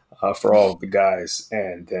Uranus for all of the guys,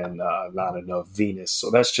 and then not enough Venus.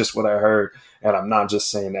 So that's just what I heard, and I'm not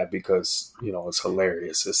just saying that because it's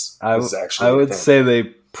hilarious. It's actually. I would say they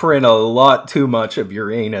print a lot too much of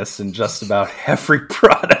Uranus in just about every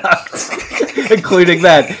product, including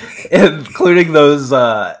those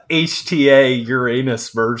HTA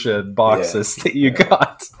Uranus version boxes that you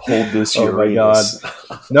got. Hold this Uranus. Oh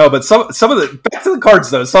my God. No, but some of the back to the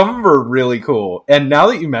cards though. Some of them are really cool, and now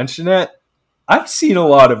that you mention it, I've seen a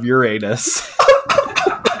lot of Uranus.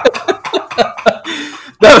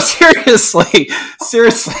 No, seriously,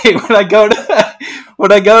 when I go to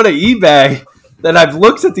eBay, then I've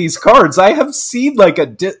looked at these cards. I have seen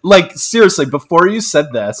seriously. Before you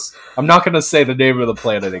said this, I'm not going to say the name of the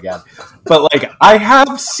planet again, but I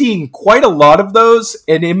have seen quite a lot of those,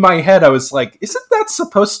 and in my head, I was like, "Isn't that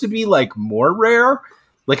supposed to be more rare?"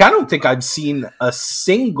 I don't think I've seen a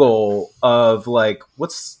single of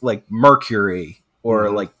what's Mercury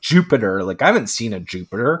or Jupiter. I haven't seen a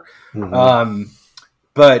Jupiter.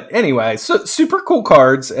 But anyway, so super cool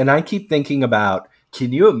cards. And I keep thinking about,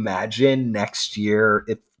 can you imagine next year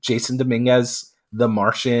if Jason Dominguez, the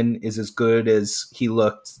Martian, is as good as he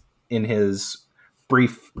looked in his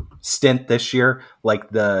brief stint this year,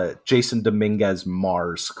 the Jason Dominguez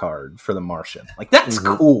Mars card for the Martian. That's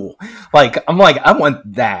cool. I'm I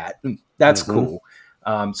want that. That's cool.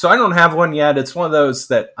 So I don't have one yet. It's one of those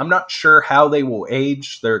that I'm not sure how they will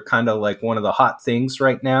age. They're kind of one of the hot things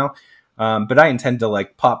right now. But I intend to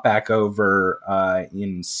pop back over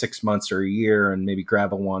in 6 months or a year and maybe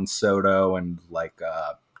grab a Juan Soto and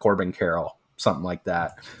Corbin Carroll. Something like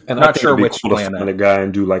that. And I'm not sure which planet. Find a guy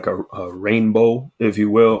and do a rainbow, if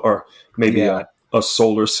you will, or maybe a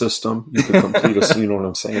solar system. You could complete you know what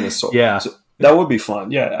I'm saying? So that would be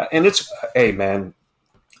fun. Yeah. And hey man,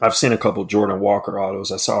 I've seen a couple Jordan Walker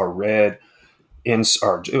autos. I saw a red I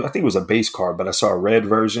think it was a base card, but I saw a red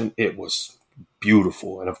version. It was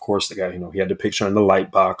beautiful. And of course the guy, he had the picture in the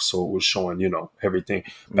light box. So it was showing, everything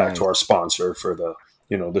back to our sponsor for the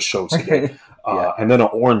show today. And then an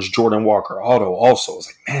orange Jordan Walker auto also. I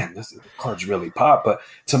was man, the card's really pop. But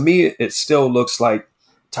to me, it still looks like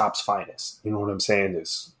Topps finest. You know what I'm saying? It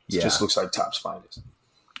just looks like Topps finest.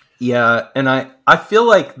 Yeah, and I feel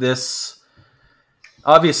like this,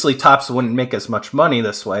 obviously Topps wouldn't make as much money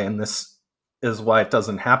this way, and this is why it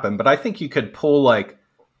doesn't happen. But I think you could pull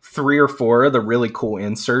 3 or 4 of the really cool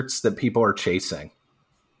inserts that people are chasing.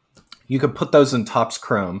 You could put those in Topps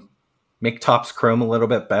Chrome, make Topps Chrome a little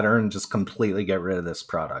bit better, and just completely get rid of this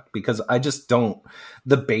product, because I just don't,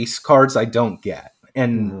 the base cards I don't get.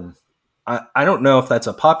 And I don't know if that's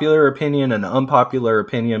a popular opinion, an unpopular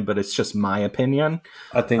opinion, but it's just my opinion.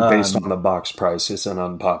 I think based on the box price, it's an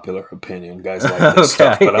unpopular opinion. Guys like this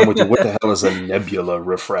stuff, but I'm with you. What the hell is a nebula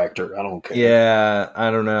refractor? I don't care. Yeah, I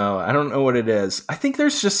don't know. I don't know what it is. I think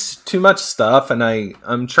there's just too much stuff, and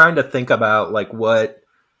I'm trying to think about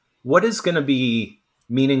what is going to be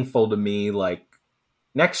meaningful to me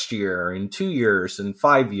next year, in 2 years, in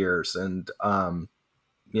 5 years, and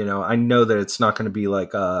I know that it's not going to be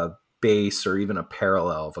a base or even a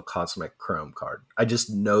parallel of a Cosmic Chrome card. I just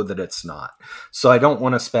know that it's not. So I don't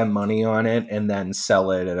want to spend money on it and then sell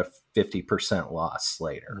it at a 50% loss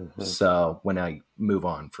later. So when I move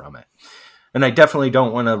on from it. And I definitely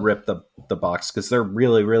don't want to rip the box, because they're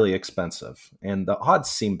really, really expensive. And the odds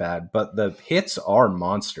seem bad, but the hits are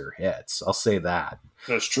monster hits. I'll say that.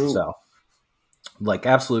 That's true. So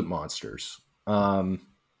absolute monsters. So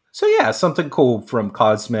yeah, something cool from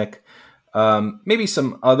Cosmic. Maybe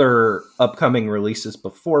some other upcoming releases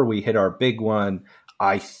before we hit our big one.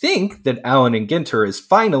 I think that Allen and Ginter is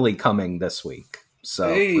finally coming this week. So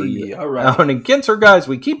all right. Allen and Ginter guys,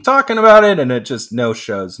 we keep talking about it and it just no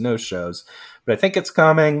shows. But I think it's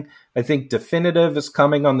coming. I think Definitive is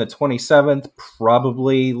coming on the 27th,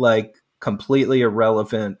 probably completely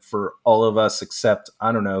irrelevant for all of us except,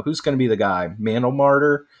 I don't know, who's going to be the guy? Mandel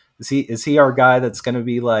Martyr? Is he our guy that's going to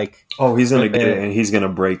be like... Oh, he's going to get it and he's going to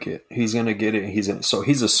break it. He's going to get it. So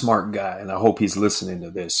he's a smart guy, and I hope he's listening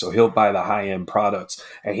to this. So he'll buy the high-end products,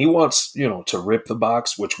 and he wants, to rip the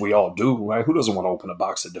box, which we all do, right? Who doesn't want to open a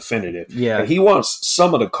box of Definitive? Yeah. And he wants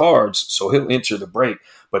some of the cards, so he'll enter the break,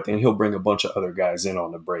 but then he'll bring a bunch of other guys in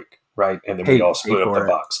on the break, right? And then we all split up the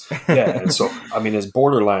box. Yeah, and so, it's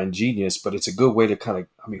borderline genius, but it's a good way to kind of,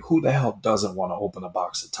 who the hell doesn't want to open a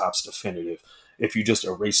box of Topps Definitive if you just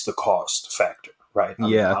erase the cost factor, right?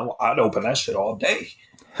 I'd open that shit all day.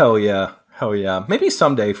 Hell yeah. Maybe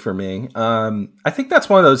someday for me. I think that's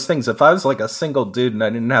one of those things. If I was like a single dude and I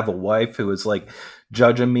didn't have a wife who was like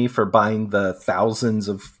judging me for buying the thousands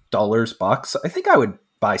of dollars box, I think I would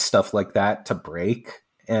buy stuff like that to break.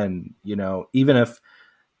 And, even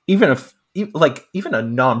a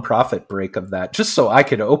non-profit break of that, just so I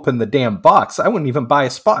could open the damn box, I wouldn't even buy a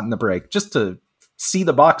spot in the break just to see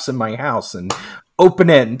the box in my house and open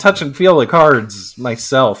it and touch and feel the cards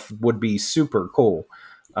myself would be super cool.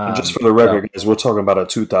 And just for the record, guys, we're talking about a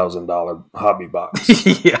 $2,000 hobby box.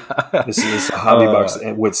 Yeah. This is a hobby box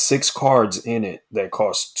and with 6 cards in it that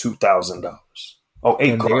cost $2,000. Oh,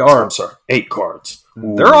 8 cards. I'm sorry. 8 cards.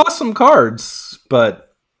 Ooh. They're awesome cards, but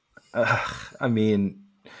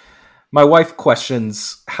my wife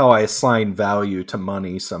questions how I assign value to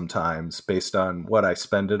money sometimes based on what I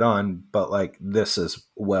spend it on, but this is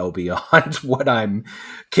well beyond what I'm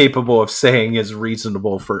capable of saying is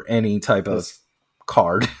reasonable for any type of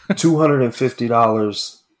card.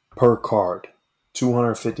 $250 per card.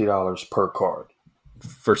 $250 per card.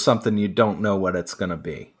 For something you don't know what it's going to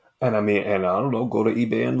be. And and I don't know, go to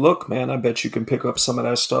eBay and look, man. I bet you can pick up some of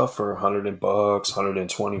that stuff for $100,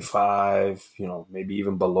 $125, maybe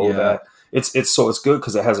even below that. It's good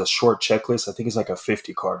because it has a short checklist. I think it's like a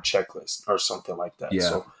 50 card checklist or something like that. Yeah.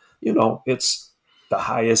 So, it's the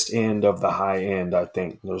highest end of the high end. I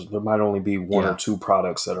think there might only be one or two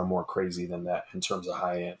products that are more crazy than that in terms of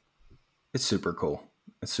high end. It's super cool.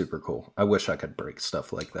 I wish I could break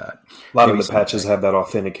stuff like that. A lot of the patches have that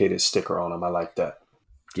authenticated sticker on them. I like that.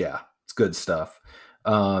 Yeah, it's good stuff.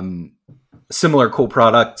 Similar cool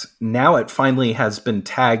product. Now it finally has been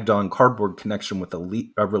tagged on Cardboard Connection with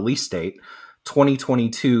a release date,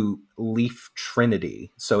 2022 Leaf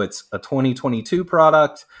Trinity. So it's a 2022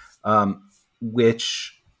 product,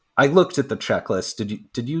 which I looked at the checklist.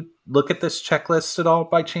 Did you look at this checklist at all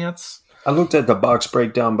by chance? I looked at the box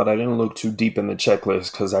breakdown, but I didn't look too deep in the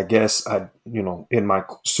checklist because I guess I, in my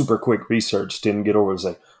super quick research, didn't get over. It's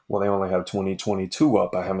like, well, they only have 2022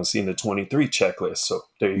 up. I haven't seen the 23 checklist. So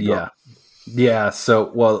there you go. Yeah.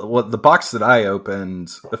 So, well, the box that I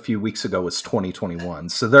opened a few weeks ago was 2021.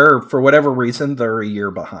 So for whatever reason, they're a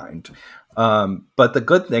year behind. But the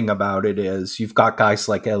good thing about it is you've got guys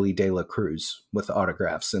like Ellie De La Cruz with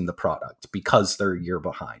autographs in the product because they're a year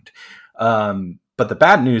behind. But the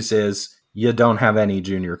bad news is you don't have any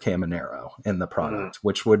Junior Caminero in the product,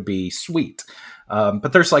 which would be sweet.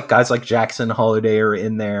 But there's guys like Jackson Holiday are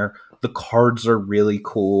in there. The cards are really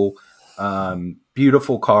cool.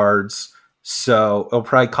 Beautiful cards. So it'll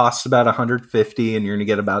probably cost about $150 and you're going to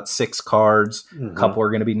get about 6 cards. A couple are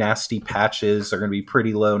going to be nasty patches. They're going to be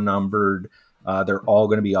pretty low numbered. They're all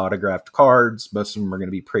going to be autographed cards. Most of them are going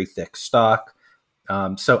to be pretty thick stock.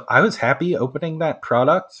 So I was happy opening that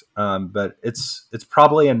product. But it's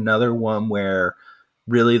probably another one where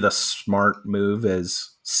really the smart move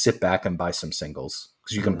is sit back and buy some singles.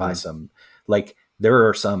 Because you can buy some, there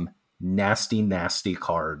are some nasty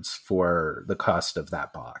cards for the cost of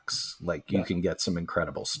that box. You can get some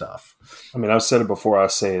incredible stuff. I've said it before, I'll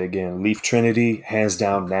say it again. Leaf Trinity, hands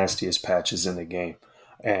down, nastiest patches in the game.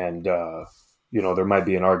 And, there might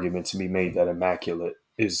be an argument to be made that Immaculate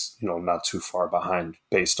is, not too far behind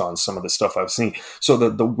based on some of the stuff I've seen. So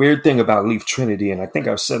the weird thing about Leaf Trinity, and I think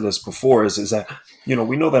I've said this before, is that, we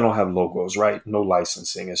know they don't have logos, right? No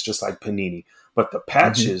licensing. It's just like Panini. But the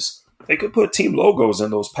patches, they could put team logos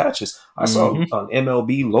in those patches. I saw an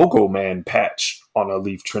MLB Logo Man patch on a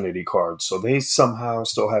Leaf Trinity card. So they somehow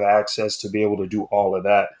still have access to be able to do all of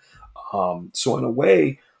that. So in a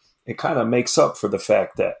way, it kind of makes up for the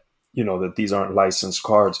fact that, that these aren't licensed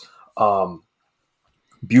cards.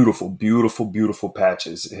 Beautiful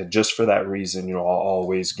patches. And just for that reason, I'll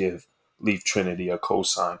always give Leaf Trinity a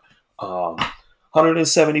cosign. $175,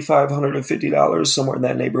 $150, somewhere in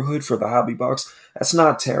that neighborhood for the hobby box. That's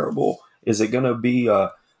not terrible. Is it going to be,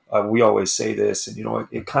 we always say this, and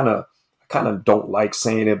it kind of don't like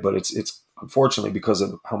saying it, but it's unfortunately because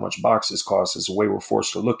of how much boxes cost is the way we're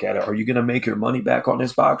forced to look at it. Are you going to make your money back on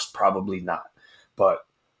this box? Probably not. But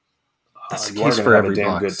That's the you are case going for to have every a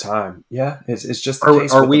damn box. good time. Yeah, it's just the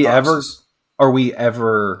case Are with we the boxes. are we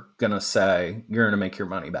ever gonna say you're gonna make your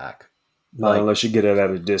money back? Not unless you get it at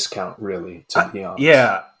a discount, really, to be honest.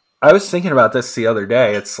 Yeah. I was thinking about this the other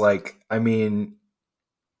day. It's like, I mean,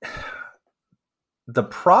 the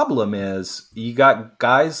problem is you got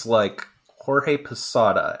guys like Jorge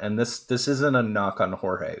Posada, and this isn't a knock on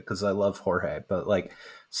Jorge because I love Jorge, but like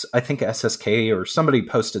I think SSK or somebody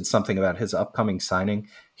posted something about his upcoming signing.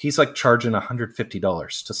 He's like charging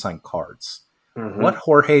 $150 to sign cards. Mm-hmm. What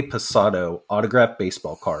Jorge Posada autographed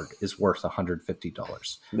baseball card is worth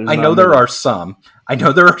 $150? I know there are some.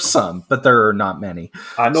 But there are not many.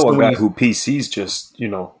 I know a guy who PC's just,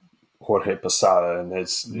 Jorge Posada, and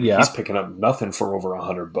he's picking up nothing for over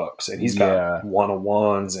 $100, and he's got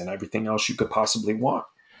one-on-ones and everything else you could possibly want.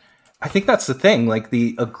 I think that's the thing. Like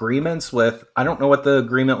the agreements with, I don't know what the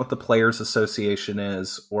agreement with the Players Association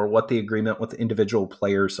is or what the agreement with the individual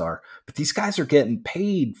players are, but these guys are getting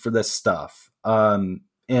paid for this stuff.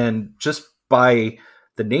 And just by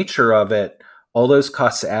the nature of it, all those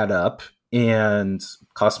costs add up and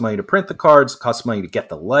cost money to print the cards, cost money to get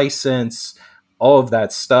the license, all of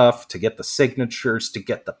that stuff, to get the signatures, to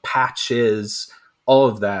get the patches, all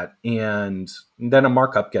of that. And then a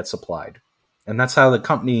markup gets applied. And that's how the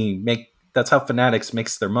company that's how Fanatics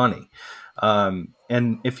makes their money.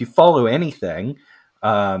 And if you follow anything,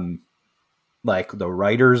 like the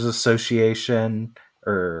Writers Association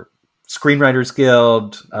or Screenwriters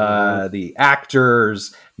Guild, the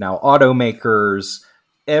actors, now automakers,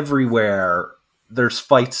 everywhere, there's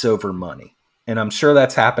fights over money. And I'm sure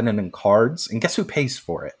that's happening in cards. And guess who pays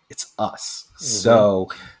for it? It's us. Mm-hmm.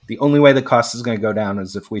 So the only way the cost is going to go down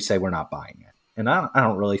is if we say we're not buying it. And I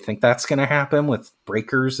don't really think that's going to happen with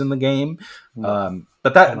breakers in the game.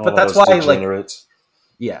 But that's why, degenerates.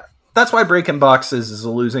 That's why breaking boxes is a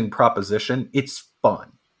losing proposition. It's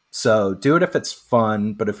fun. So do it if it's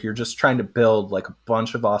fun. But if you're just trying to build like a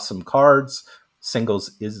bunch of awesome cards,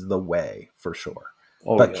 singles is the way for sure.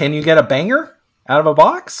 Can you get a banger out of a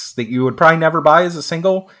box that you would probably never buy as a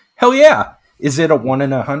single? Hell yeah. Is it a 1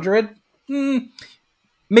 in 100?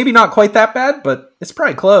 Maybe not quite that bad, but it's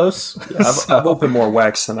probably close. Yeah, I've opened more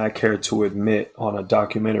wax than I care to admit on a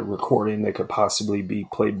documented recording that could possibly be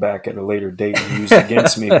played back at a later date and used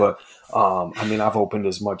against me. But I've opened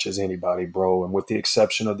as much as anybody, bro. And with the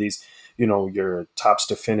exception of these, your Topps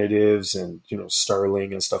Definitives and,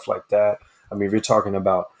 Sterling and stuff like that. I mean, if you're talking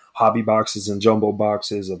about hobby boxes and jumbo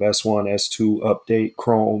boxes of S1, S2, Update,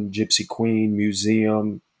 Chrome, Gypsy Queen,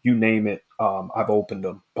 Museum, you name it. I've opened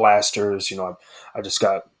them. Blasters, I just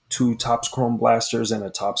got 2 Topps Chrome blasters and a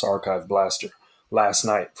Topps Archive blaster last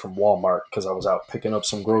night from Walmart because I was out picking up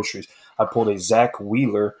some groceries. I pulled a Zach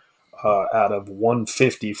Wheeler out of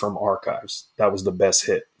 150 from Archives. That was the best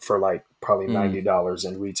hit for like probably $90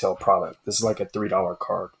 in retail product. This is like a $3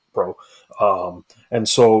 card, bro. And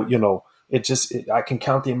so, I can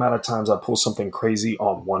count the amount of times I pull something crazy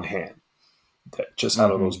on one hand. Just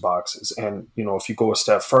out of those boxes. And, if you go a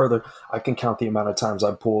step further, I can count the amount of times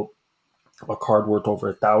I pulled a card worth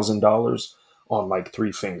over $1,000 on like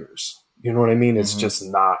 3 fingers. You know what I mean? It's just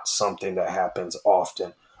not something that happens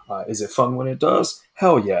often. Is it fun when it does?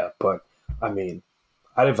 Hell yeah. But I'd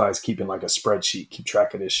advise keeping like a spreadsheet, keep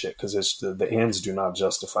track of this shit because the ends do not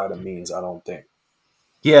justify the means, I don't think.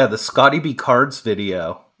 Yeah, the Scotty B Cards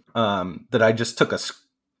video that I just took a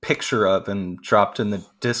picture of and dropped in the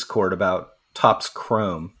Discord about Topps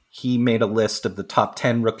Chrome. He made a list of the top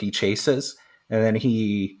 10 rookie chases, and then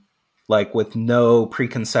he, like with no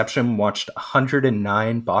preconception, watched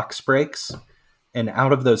 109 box breaks, and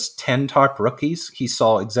out of those 10 top rookies, he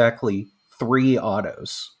saw exactly 3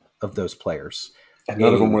 autos of those players. And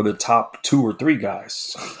none of them were the top 2 or 3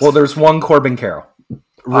 guys. Well, there's one Corbin Carroll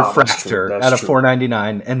refractor out of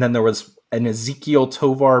 499, and then there was an Ezekiel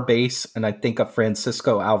Tovar base, and I think a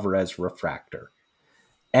Francisco Alvarez refractor.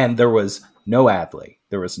 And there was no Adley.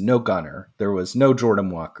 There was no Gunner. There was no Jordan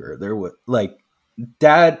Walker. There was like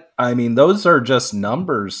that. I mean, those are just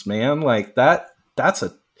numbers, man. Like that's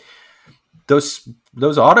those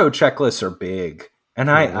auto checklists are big. And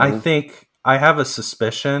I think I have a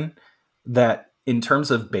suspicion that in terms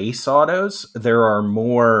of base autos, there are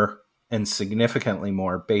more and significantly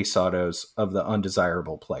more base autos of the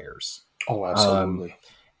undesirable players. Oh, absolutely.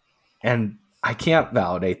 And I can't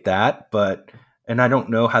validate that, and I don't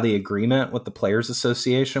know how the agreement with the Players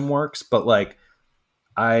Association works, but like,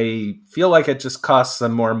 I feel like it just costs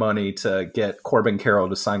them more money to get Corbin Carroll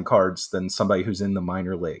to sign cards than somebody who's in the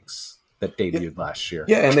minor leagues. that debuted last year.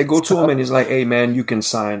 Yeah, and they go to him and he's like, hey, man, you can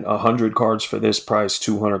sign 100 cards for this price,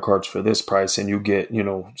 200 cards for this price, and you get,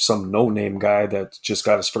 some no-name guy that just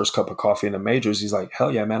got his first cup of coffee in the majors. He's like,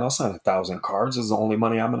 hell yeah, man, I'll sign 1,000 cards. This is the only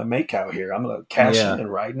money I'm going to make out here. I'm going to cash in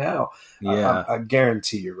right now. Yeah. I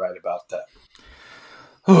guarantee you're right about that.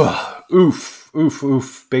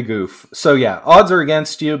 Oof, big oof. So yeah, odds are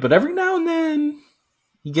against you, but every now and then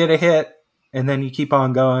you get a hit, and then you keep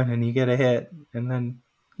on going, and you get a hit, and then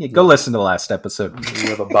go listen to the last episode. You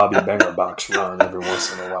have a Bobby Banger box run every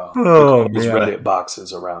once in a while. Oh, these Reddit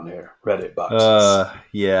boxes around here. Reddit boxes.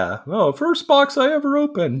 Yeah. Oh, first box I ever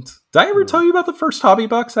opened. Did I ever tell you about the first hobby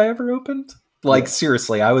box I ever opened? Like,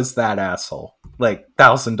 seriously, I was that asshole. Like,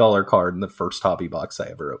 $1,000 card in the first hobby box I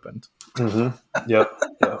ever opened. Mm-hmm. Yep.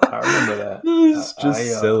 I remember that. It's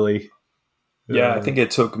just silly. Yeah, I think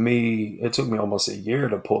it took me almost a year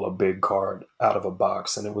to pull a big card out of a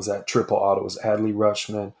box, and it was at Triple Auto. It was Adley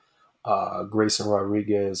Rutschman, Grayson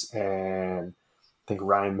Rodriguez, and I think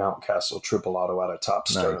Ryan Mountcastle Triple Auto out of Top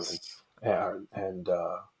Sterling. And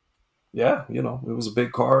it was a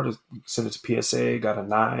big card. Sent it to PSA, got a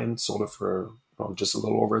 9, sold it for just a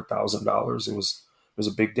little over $1,000. It was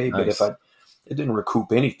a big day, but it didn't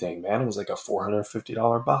recoup anything, man. It was like a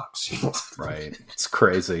 $450 box. Right. It's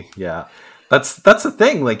crazy. Yeah. That's the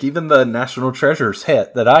thing. Like, even the National Treasures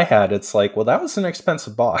hit that I had, it's like, well, that was an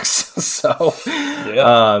expensive box. So,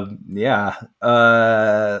 yeah.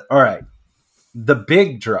 All right. The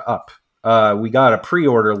big drop. We got a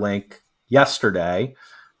pre-order link yesterday.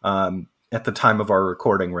 At the time of our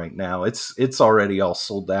recording right now, it's already all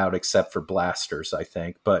sold out except for blasters, I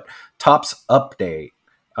think. But Topps update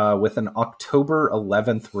with an October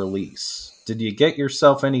 11th release. Did you get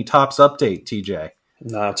yourself any Topps update, TJ?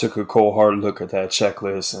 Nah, I took a cold hard look at that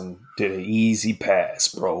checklist and did an easy pass,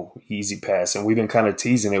 bro. Easy pass. And we've been kind of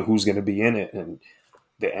teasing it, who's going to be in it. And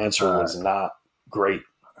the answer was not great.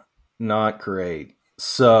 Not great.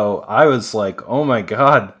 So I was like, oh my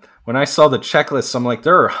God. When I saw the checklist, I'm like,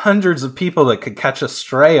 there are hundreds of people that could catch a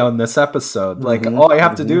stray on this episode. Like, all I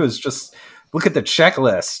have to do is just look at the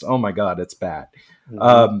checklist. Oh my God, it's bad.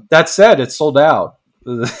 That said, it's sold out.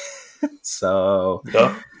 So...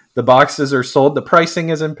 Yeah. The boxes are sold. The pricing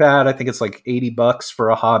isn't bad. I think it's like $80 for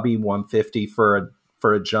a hobby, $150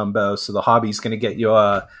 for a jumbo. So the hobby's going to get you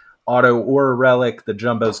a auto or a relic. The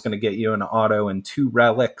jumbo's going to get you an auto and 2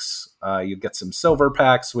 relics. You get some silver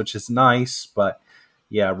packs, which is nice, but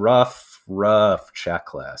yeah, rough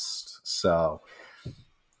checklist. So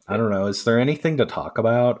I don't know. Is there anything to talk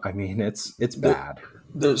about? I mean, it's bad.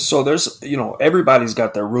 There's everybody's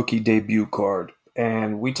got their rookie debut card.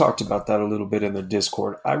 And we talked about that a little bit in the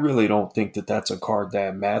Discord. I really don't think that that's a card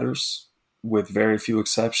that matters, with very few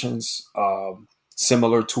exceptions.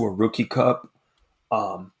 Similar to a rookie cup,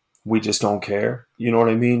 we just don't care. You know what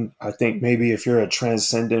I mean? I think maybe if you're a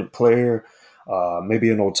transcendent player, maybe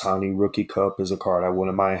an Ohtani rookie cup is a card I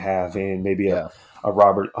wouldn't mind having. Maybe a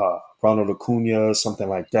Ronald Acuna, something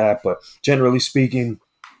like that. But generally speaking,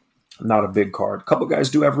 not a big card. A couple guys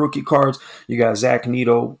do have rookie cards. You got Zach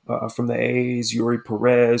Neto from the A's, Yuri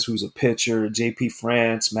Perez, who's a pitcher, JP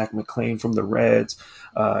France, Mac McClain from the Reds,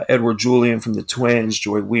 Edward Julian from the Twins,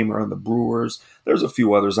 Joy Weimer on the Brewers. There's a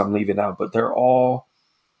few others I'm leaving out, but they're all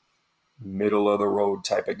middle of the road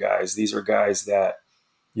type of guys. These are guys that,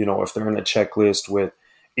 if they're in a checklist with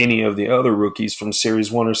any of the other rookies from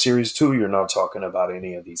Series 1 or Series 2, you're not talking about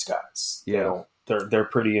any of these guys. Yeah. They're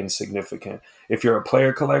pretty insignificant. If you're a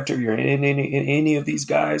player collector, you're in any of these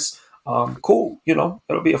guys, cool. It'll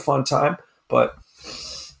be a fun time, but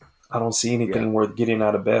I don't see anything worth getting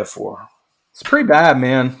out of bed for. It's pretty bad,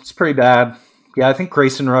 man. It's pretty bad. Yeah, I think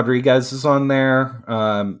Grayson Rodriguez is on there.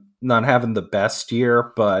 Not having the best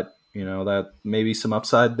year, but that maybe some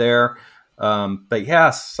upside there. But yeah,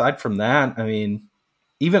 aside from that, I mean,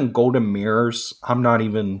 even Golden Mirrors, I'm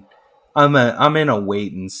in a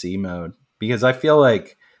wait and see mode. Because I feel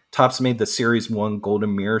like Topps made the Series 1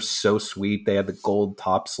 Golden Mirror so sweet. They had the gold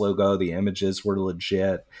Topps logo. The images were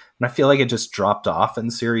legit. And I feel like it just dropped off in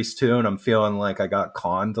Series 2. And I'm feeling like I got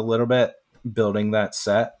conned a little bit building that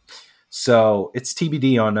set. So it's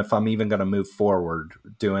TBD on if I'm even going to move forward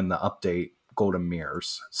doing the update Golden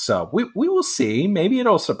Mirrors. So we will see. Maybe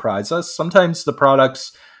it'll surprise us. Sometimes the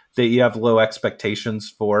products that you have low expectations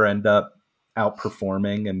for end up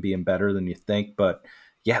outperforming and being better than you think. But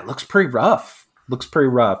yeah, it looks pretty rough.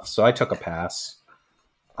 So I took a pass.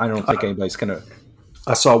 I don't think anybody's going to...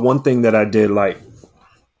 I saw one thing that I did like.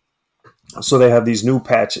 So they have these new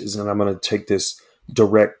patches, and I'm going to take this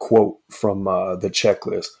direct quote from the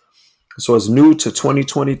checklist. So it's new to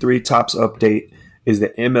 2023 Topps update is the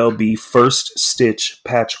MLB First Stitch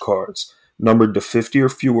patch cards, numbered to 50 or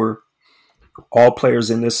fewer, All players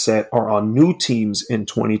in this set are on new teams in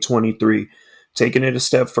 2023. Taking it a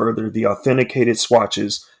step further, the authenticated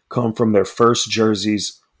swatches come from their first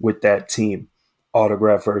jerseys with that team.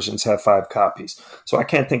 Autograph versions have 5 copies. So I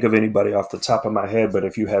can't think of anybody off the top of my head, but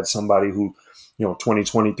if you had somebody who,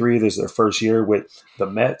 2023, this is their first year with the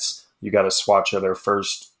Mets, you got a swatch of their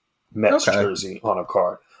first Mets jersey on a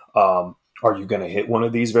card. Are you going to hit one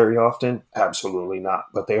of these very often? Absolutely not.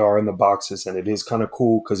 But they are in the boxes, and it is kind of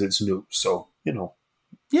cool because it's new. So,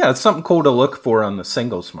 Yeah, it's something cool to look for on the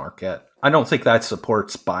singles market. I don't think that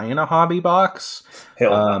supports buying a hobby box.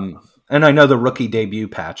 Hell no. And I know the rookie debut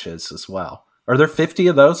patches as well. Are there 50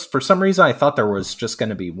 of those? For some reason, I thought there was just going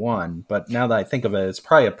to be one. But now that I think of it, it's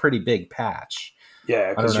probably a pretty big patch.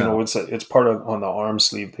 Yeah, because, it's part of on the arm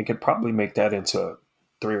sleeve. They could probably make that into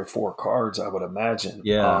 3 or 4 cards, I would imagine.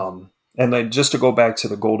 Yeah. And then just to go back to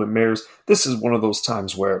the Golden Mirrors, this is one of those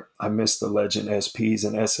times where I miss the Legend SPs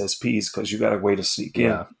and SSPs because you got a way to sneak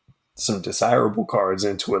in some desirable cards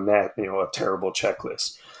into a terrible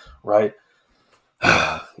checklist, right?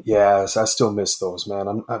 Yes, I still miss those,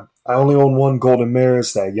 man. I only own one Golden Mirror,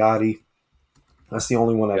 it's that Yachty. That's the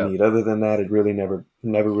only one I need. Other than that, it really never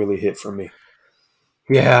really hit for me.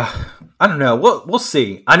 Yeah, I don't know. We'll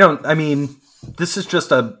see. This is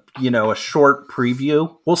just a short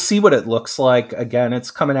preview. We'll see what it looks like. Again,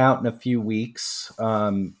 it's coming out in a few weeks.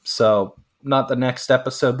 So not the next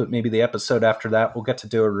episode, but maybe the episode after that, we'll get to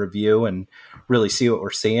do a review and really see what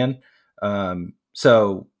we're seeing.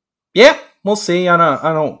 So yeah, we'll see.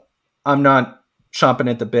 I'm not chomping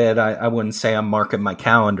at the bit. I wouldn't say I'm marking my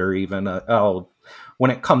calendar even.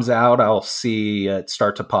 When it comes out, I'll see it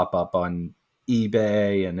start to pop up on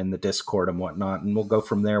eBay and in the Discord and whatnot, and we'll go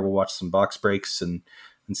from there. We'll watch some box breaks and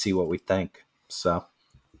see what we think. So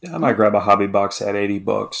yeah, I might grab a hobby box at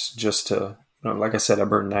 $80 just to, like I said, I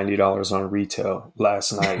burned $90 on retail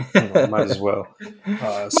last night. Might as well.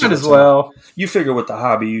 Might as well. You figure with the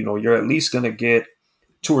hobby, you're at least going to get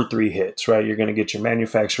 2 or 3 hits, right? You're going to get your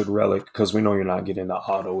manufactured relic because we know you're not getting the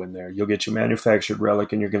auto in there. You'll get your manufactured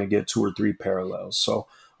relic and you're going to get 2 or 3 parallels. So,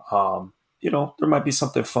 there might be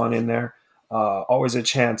something fun in there. Always a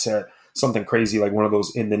chance at something crazy like one of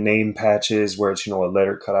those in the name patches where it's, a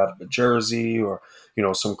letter cut out of a jersey or,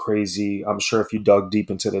 some crazy, I'm sure if you dug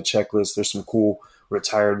deep into the checklist, there's some cool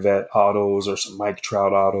retired vet autos or some Mike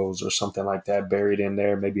Trout autos or something like that buried in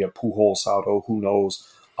there. Maybe a Pujols auto, who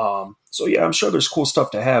knows? So yeah, I'm sure there's cool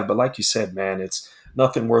stuff to have, but like you said, man, it's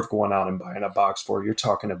nothing worth going out and buying a box for. You're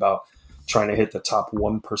talking about trying to hit the top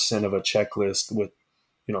 1% of a checklist with,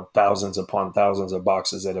 thousands upon thousands of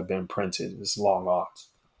boxes that have been printed. It's long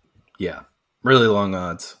odds. Yeah, really long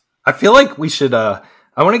odds. I feel like we should, I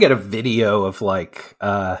want to get a video of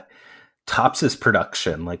Topps'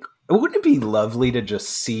 production. Wouldn't it be lovely to just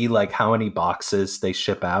see how many boxes they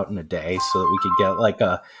ship out in a day so that we could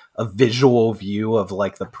get a visual view of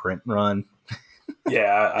the print run?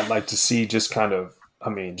 Yeah, I'd like to see just kind of,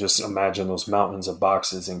 just imagine those mountains of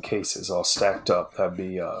boxes and cases all stacked up. That'd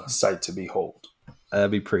be a sight to behold. That'd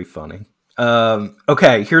be pretty funny.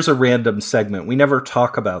 Okay, here's a random segment. We never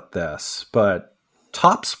talk about this, but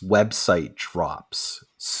Topps website drops.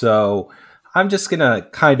 So I'm just going to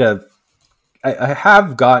kind of, I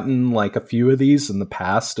have gotten a few of these in the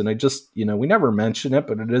past, and I just, we never mention it,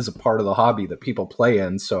 but it is a part of the hobby that people play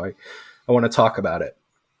in. So I want to talk about it.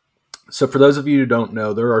 So for those of you who don't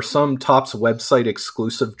know, there are some Topps website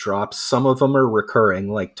exclusive drops. Some of them are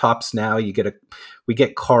recurring, like Topps Now. We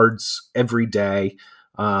get cards every day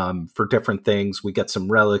for different things. We get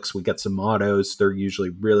some relics, we get some autos. They're usually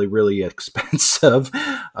really, really expensive.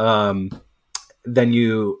 Then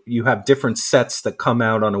you have different sets that come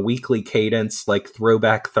out on a weekly cadence, like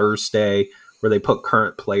Throwback Thursday, where they put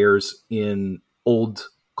current players in old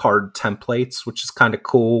card templates, which is kind of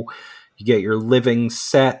cool. You get your living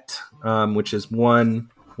set, which is one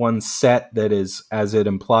set that is, as it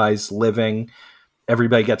implies, living.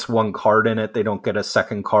 Everybody gets one card in it. They don't get a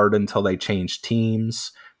second card until they change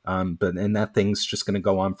teams. And that thing's just going to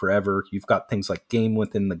go on forever. You've got things like Game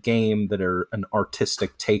Within the Game that are an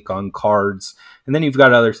artistic take on cards. And then you've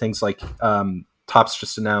got other things like Topps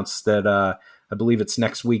just announced that I believe it's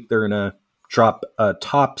next week they're going to drop a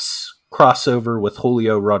Topps crossover with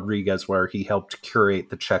Julio Rodriguez where he helped curate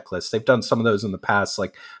the checklist. They've done some of those in the past.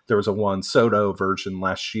 Like there was a Juan Soto version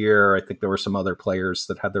last year. I think there were some other players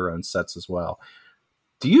that had their own sets as well.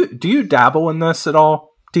 Do you dabble in this at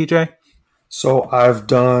all, DJ? So I've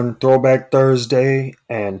done Throwback Thursday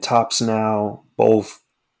and Topps Now, both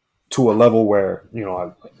to a level where,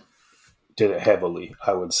 I did it heavily,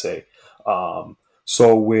 I would say.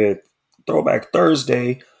 So with Throwback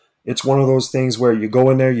Thursday, it's one of those things where you go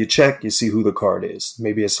in there, you check, you see who the card is.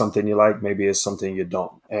 Maybe it's something you like, maybe it's something you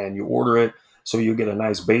don't, and you order it. So you get a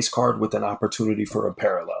nice base card with an opportunity for a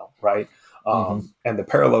parallel, right? And the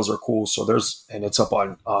parallels are cool. So and it's up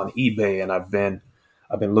on eBay, and I've been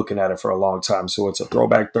looking at it for a long time. So it's a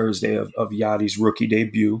Throwback Thursday of Yachty's rookie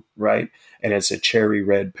debut, right? And it's a cherry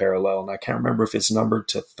red parallel, and I can't remember if it's numbered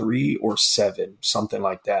to 3 or 7, something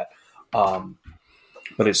like that.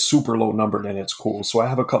 But it's super low numbered and it's cool. So I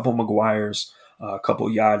have a couple Maguires, a couple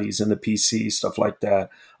Yachty's in the PC, stuff like that.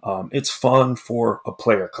 It's fun for a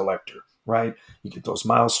player collector, right? You get those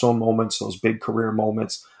milestone moments, those big career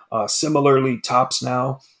moments. Similarly, Tops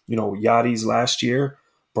Now, Yachty's last year,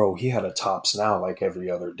 bro, he had a Tops Now like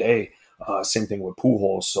every other day. Same thing with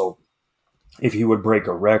Pujols. So if he would break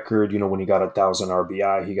a record, when he got 1,000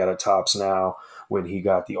 RBI, he got a Tops Now. When he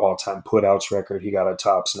got the all-time putouts record, he got a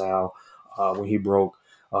Tops Now. When he broke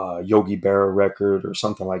Yogi Berra record or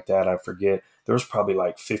something like that, I forget. There was probably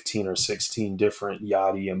like 15 or 16 different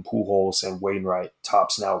Yachty and Pujols and Wainwright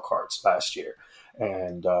Tops Now cards last year.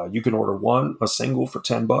 And you can order a single for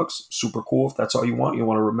 $10. Super cool if that's all you want. You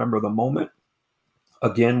want to remember the moment.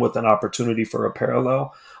 Again, with an opportunity for a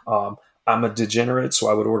parallel. I'm a degenerate, so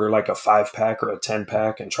I would order like a 5-pack or a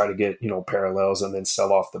 10-pack and try to get, parallels and then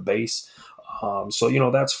sell off the base.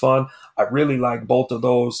 So, that's fun. I really like both of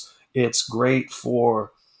those. It's great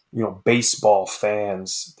for, baseball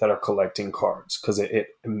fans that are collecting cards because it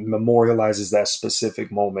memorializes that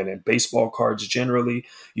specific moment. And baseball cards, generally,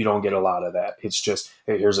 you don't get a lot of that. It's just,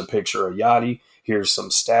 hey, here's a picture of Yachty. Here's some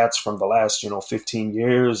stats from the last, 15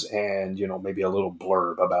 years and, maybe a little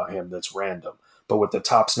blurb about him that's random. But with the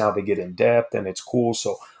Tops Now, they get in depth and it's cool.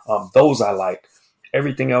 So those I like.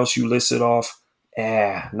 Everything else you listed off,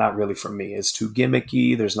 not really for me. It's too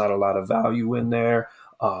gimmicky. There's not a lot of value in there.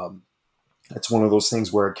 It's one of those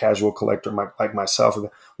things where a casual collector like myself,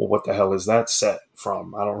 well, what the hell is that set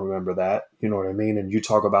from? I don't remember that. You know what I mean? And you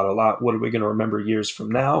talk about a lot. What are we going to remember years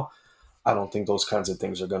from now? I don't think those kinds of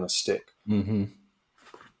things are going to stick. Mm-hmm.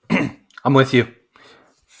 I'm with you.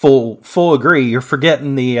 Full agree. You're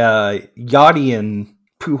forgetting the Yachty and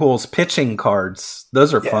Pujols pitching cards.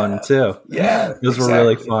 Those are fun too. Yeah, those were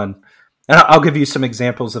really fun. And I'll give you some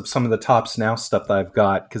examples of some of the Tops Now stuff that I've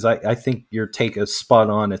got because I think your take is spot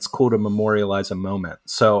on. It's cool to memorialize a moment.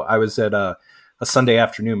 So I was at a Sunday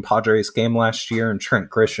afternoon Padres game last year, and Trent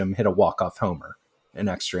Grisham hit a walk-off homer in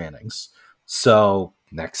extra innings. So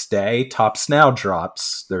next day, Tops Now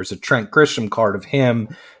drops. There's a Trent Grisham card of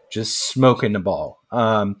him just smoking the ball.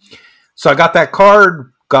 So I got that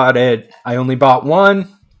card, got it. I only bought one.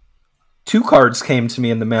 2 cards came to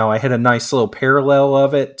me in the mail. I had a nice little parallel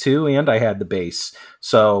of it too, and I had the base.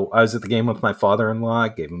 So I was at the game with my father-in-law. I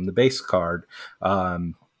gave him the base card.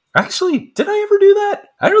 Actually, did I ever do that?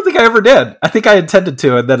 I don't think I ever did. I think I intended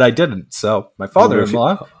to, and then I didn't. So my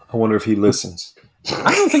father-in-law. I wonder if he listens.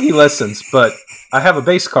 I don't think he listens, but I have a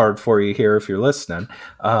base card for you here if you're listening.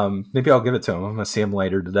 Maybe I'll give it to him. I'm going to see him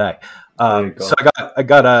later today. So I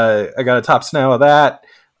got a Tops Now of that.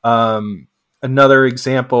 Another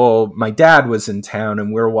example, my dad was in town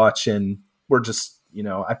and we're just,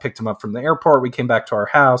 I picked him up from the airport. We came back to our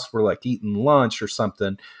house. We're like eating lunch or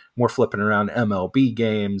something. We're flipping around MLB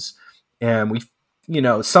games. And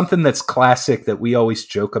something that's classic that we always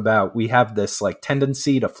joke about. We have this like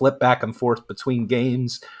tendency to flip back and forth between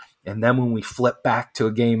games. And then when we flip back to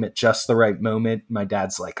a game at just the right moment, my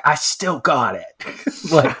dad's like, I still got it.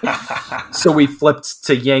 So we flipped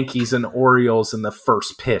to Yankees and Orioles in the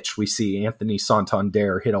first pitch. We see Anthony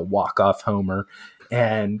Santander hit a walk-off homer,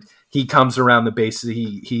 and he comes around the bases.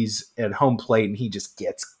 He's at home plate, and he just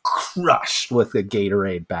gets crushed with a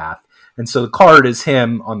Gatorade bath. And so the card is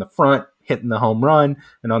him on the front hitting the home run,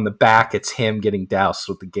 and on the back, it's him getting doused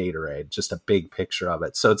with the Gatorade. Just a big picture of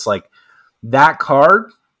it. So it's like that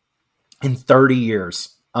card. In 30 years,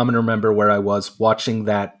 I'm going to remember where I was watching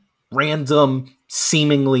that random,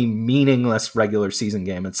 seemingly meaningless regular season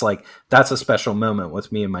game. It's like, that's a special moment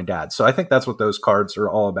with me and my dad. So I think that's what those cards are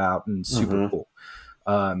all about and super cool.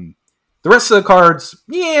 The rest of the cards,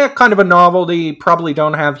 kind of a novelty, probably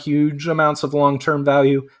don't have huge amounts of long-term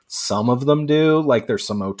value. Some of them do, like there's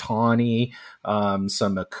some Ohtani,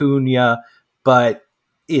 some Acuna, but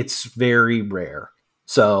it's very rare.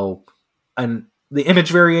 So, and the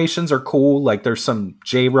image variations are cool. Like there's some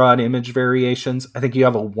J-Rod image variations. I think you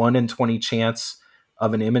have a 1 in 20 chance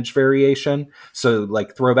of an image variation. So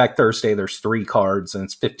like Throwback Thursday, there's 3 cards and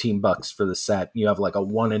it's $15 for the set. You have like a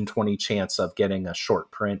 1 in 20 chance of getting a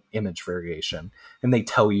short print image variation. And they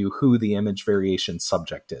tell you who the image variation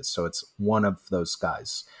subject is. So it's one of those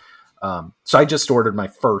guys. So I just ordered my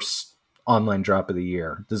first online drop of the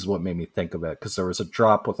year. This is what made me think of it, because there was a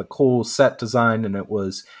drop with a cool set design, and it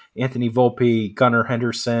was Anthony Volpe, Gunnar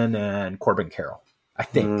Henderson, and Corbin Carroll. I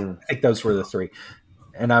think those were the three.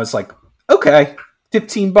 And I was like, okay,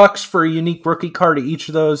 $15 for a unique rookie card of each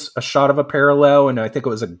of those, a shot of a parallel, and I think it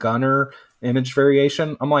was a Gunnar image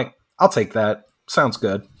variation. I'm like, I'll take that. Sounds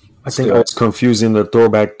good. I think I was confusing the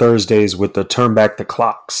Throwback Thursdays with the Turn Back the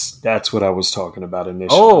Clocks. That's what I was talking about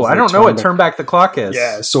initially. Oh, I don't know what Turn Back the Clock is.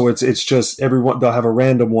 Yeah, so it's just everyone, they'll have a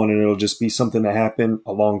random one, and it'll just be something that happened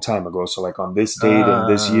a long time ago. So like on this date and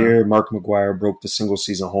this year, Mark McGwire broke the single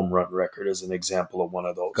season home run record as an example of one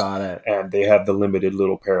of those. Got it. And they have the limited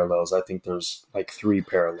little parallels. I think there's like 3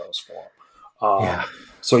 parallels for them. Yeah.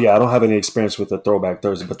 So yeah, I don't have any experience with the Throwback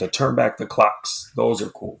Thursday, but the Turn Back the Clocks, those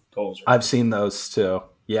are cool. I've seen those too.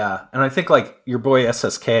 Yeah, and I think like your boy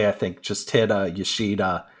SSK, I think just hit a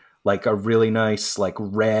Yoshida, like a really nice like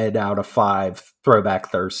red out of 5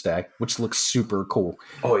 Throwback Thursday, which looks super cool.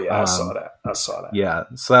 Oh yeah, I saw that. Yeah,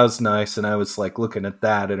 so that was nice, and I was like looking at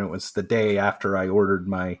that, and it was the day after I ordered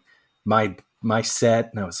my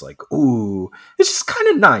set, and I was like, ooh, it's just kind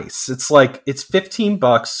of nice. It's like it's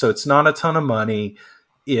 $15, so it's not a ton of money.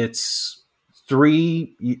 It's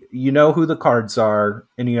 3, you know who the cards are,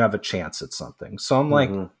 and you have a chance at something. So I'm like,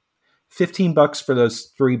 $15 for those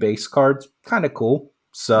 3 base cards, kind of cool.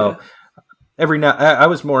 So every now, I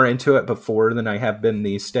was more into it before than I have been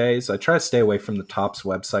these days. I try to stay away from the Topps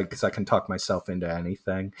website because I can talk myself into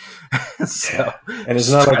anything. And it's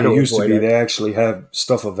not like it used to be. They actually have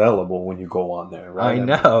stuff available when you go on there, right? I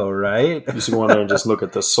know, right? You just go on there and just look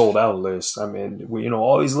at the sold out list. I mean,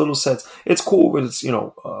 all these little sets. It's cool, but it's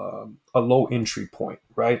a low entry point,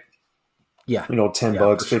 right? Yeah, $10,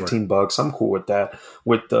 $15. I'm cool with that.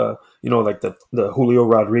 With the like the Julio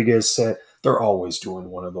Rodriguez set, they're always doing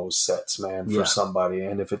one of those sets, man, for somebody.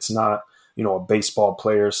 And if it's not, a baseball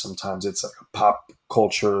player, sometimes it's like a pop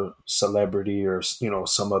culture celebrity or,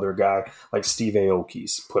 some other guy like Steve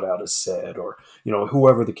Aoki's put out a set, or,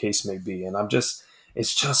 whoever the case may be. And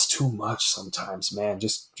it's just too much sometimes, man.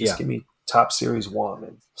 Just give me Top Series 1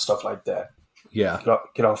 and stuff like that. Yeah.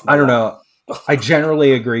 Get off I don't know. I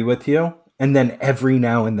generally agree with you. And then every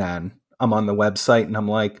now and then I'm on the website and I'm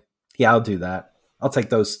like, yeah, I'll do that. I'll take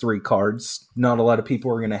those 3 cards. Not a lot of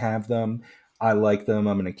people are going to have them. I like them.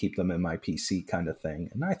 I'm going to keep them in my PC kind of thing.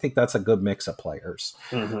 And I think that's a good mix of players.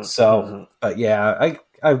 But yeah,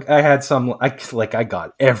 I had some, I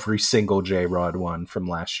got every single J-Rod one from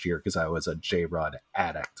last year because I was a J-Rod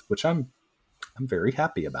addict, which I'm very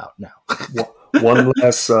happy about now. One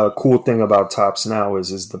last cool thing about Topps now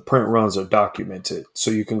is the print runs are documented. So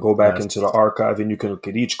you can go back into the archive and you can look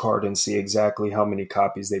at each card and see exactly how many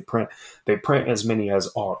copies they print. They print as many as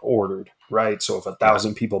are ordered, right? So if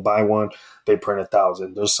 1,000 people buy one, they print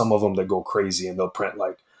 1,000. There's some of them that go crazy and they'll print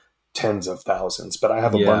like tens of thousands. But I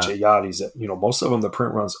have a bunch of Yachties that, most of them, the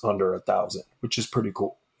print runs under 1,000, which is pretty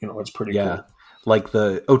cool. It's pretty cool. Like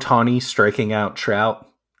the Ohtani striking out Trout,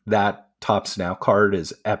 that Topps Now card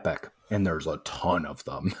is epic. And there's a ton of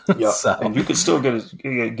them. Yeah, and you could still get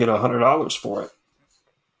 $100 for it.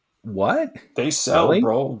 What? They sell, really?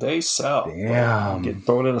 Bro. They sell. Damn. Get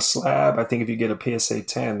thrown in a slab. I think if you get a PSA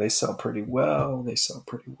 10, they sell pretty well.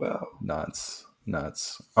 Nuts.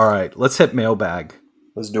 All right, let's hit mailbag.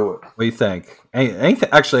 Let's do it. What do you think?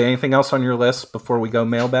 Anything else on your list before we go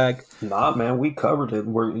mailbag? Nah, man, we covered it.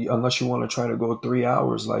 Unless you want to try to go 3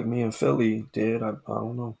 hours like me and Philly did. I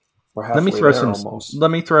don't know. We're halfway almost.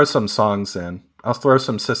 Let me throw some songs in. I'll throw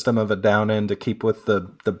some System of a Down in to keep with the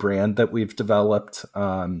brand that we've developed,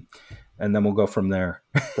 and then we'll go from there.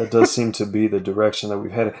 That does seem to be the direction that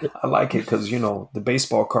we've headed. I like it because, the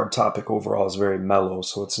baseball card topic overall is very mellow,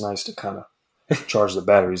 so it's nice to kind of charge the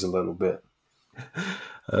batteries a little bit.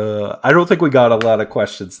 I don't think we got a lot of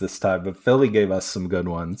questions this time, but Philly gave us some good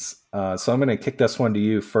ones. So I'm going to kick this one to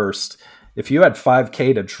you first. If you had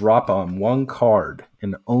 $5,000 to drop on one card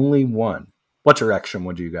and only one, what direction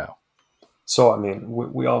would you go? So, I mean,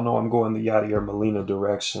 we all know I'm going the Yadier Molina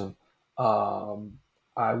direction.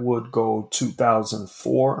 I would go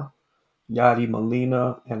 2004 Yadi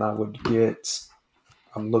Molina, and I would get,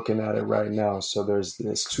 I'm looking at it right now. So there's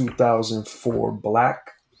this 2004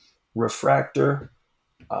 Black Refractor.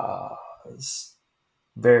 It's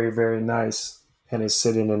very, very nice. And it's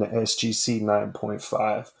sitting in the SGC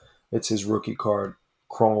 9.5. It's his rookie card,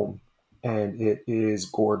 Chrome, and it is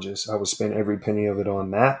gorgeous. I would spend every penny of it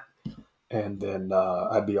on that, and then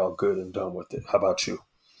I'd be all good and done with it. How about you?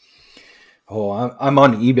 Oh, I'm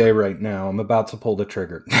on eBay right now. I'm about to pull the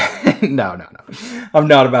trigger. No. I'm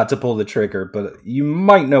not about to pull the trigger, but you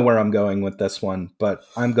might know where I'm going with this one. But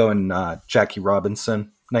I'm going Jackie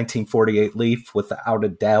Robinson. 1948 Leaf, without a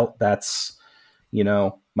doubt. That's,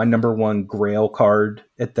 my number one grail card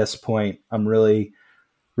at this point. I'm really,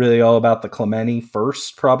 really all about the Clemente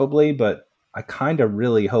first, probably, but I kind of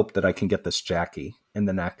really hope that I can get this Jackie in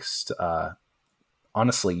the next,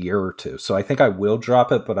 honestly, year or two. So I think I will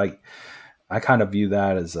drop it, but I kind of view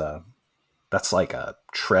that as that's like a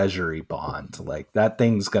treasury bond. Like, that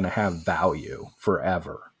thing's going to have value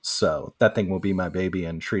forever. So that thing will be my baby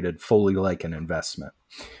and treated fully like an investment.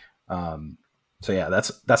 So yeah,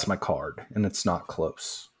 that's my card, and it's not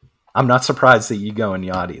close. I'm not surprised that you go in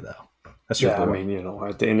Yachty though. That's your boy. I mean,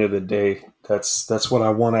 at the end of the day, that's what I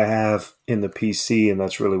want to have in the PC, and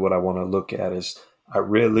that's really what I want to look at. Is I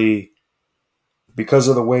really, because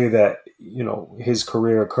of the way that his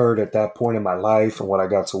career occurred at that point in my life, and what I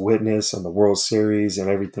got to witness, and the World Series and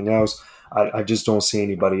everything else, I just don't see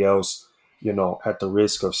anybody else, at the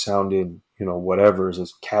risk of sounding, whatever, is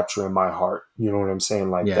just capturing my heart. You know what I'm saying?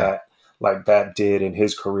 Like that did, and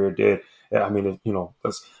his career did. I mean,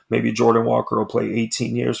 maybe Jordan Walker will play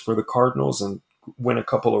 18 years for the Cardinals and win a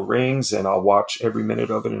couple of rings, and I'll watch every minute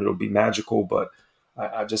of it, and it'll be magical. But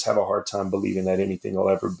I just have a hard time believing that anything will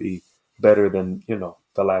ever be better than,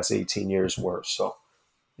 the last 18 years were. So,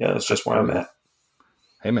 yeah, that's just where I'm at.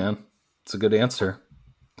 Hey, man, it's a good answer.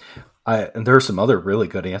 And there are some other really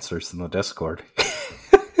good answers in the Discord.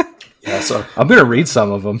 Yeah, so I'm going to read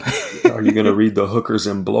some of them. Are you going to read the hookers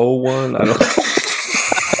and blow one? I don't.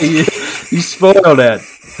 You spoiled it.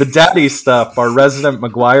 The daddy stuff, our resident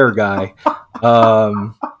McGuire guy.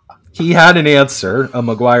 He had an answer, a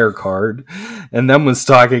McGuire card, and then was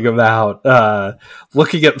talking about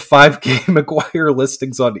looking at 5K McGuire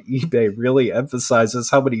listings on eBay really emphasizes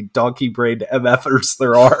how many donkey-brained MFers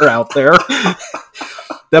there are out there.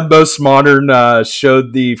 The most modern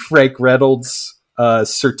showed the Frank Reynolds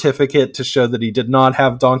certificate to show that he did not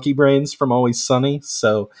have donkey brains from Always Sunny.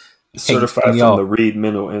 So certified from the Reed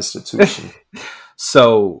Mental Institution.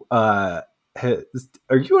 So, are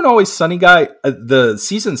you an Always Sunny guy? The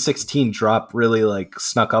season 16 drop really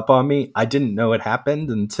snuck up on me. I didn't know it happened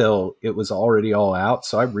until it was already all out.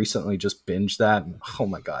 So I recently just binged that, and oh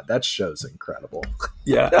my god, that show's incredible.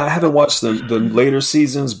 Yeah, I haven't watched the later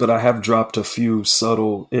seasons, but I have dropped a few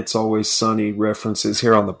subtle "It's Always Sunny" references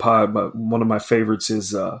here on the pod. But one of my favorites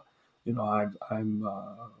is, I'm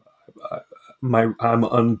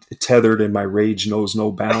untethered and my rage knows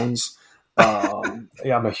no bounds.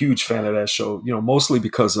 Yeah, I'm a huge fan of that show, mostly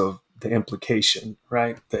because of the implication,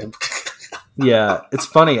 right? Yeah, it's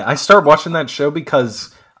funny. I started watching that show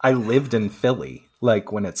because I lived in Philly,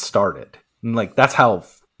 when it started. And, that's how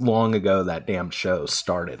long ago that damn show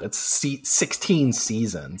started. It's 16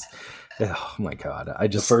 seasons. Oh, my God.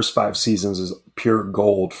 The first 5 seasons is pure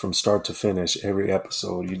gold from start to finish, every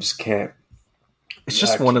episode. You just can't. It's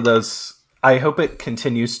just one of those. I hope it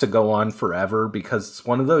continues to go on forever, because it's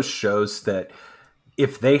one of those shows that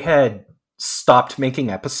if they had stopped making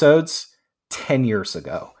episodes 10 years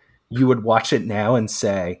ago, you would watch it now and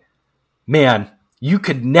say, man, you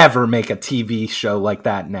could never make a TV show like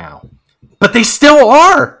that now. But they still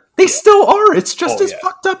are. They still are. It's just as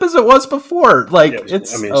fucked up as it was before.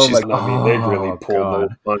 It's. They really pulled no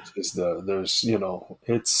punches. There's,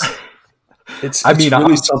 it's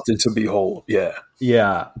really something to behold. Yeah.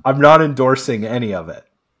 Yeah. I'm not endorsing any of it,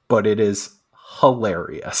 but it is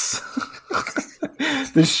hilarious.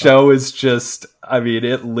 This show is just,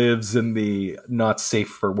 it lives in the not safe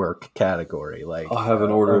for work category. I'll have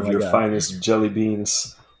an order of your finest jelly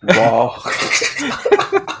beans raw.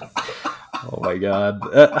 Oh my God.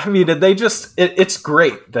 They just, it's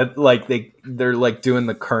great that they're doing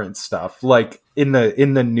the current stuff. In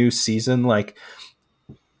the new season,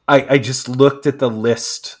 I just looked at the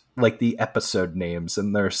list, the episode names,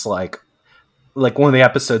 and there's one of the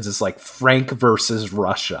episodes is Frank versus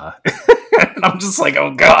Russia. And I'm just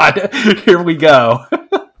oh God, here we go.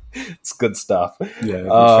 It's good stuff. Yeah,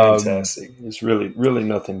 fantastic. It's really, really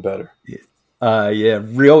nothing better.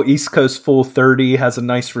 Real East Coast Full 30 has a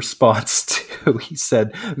nice response too. He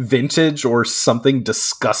said, vintage or something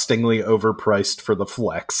disgustingly overpriced for the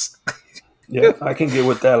flex. Yeah, I can get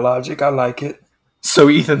with that logic. I like it. So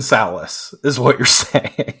Ethan Salas is what you're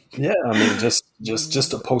saying. Yeah,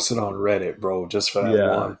 just to post it on Reddit, bro, just for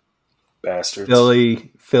that one. Bastards.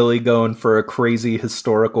 Philly going for a crazy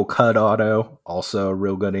historical cut auto. Also a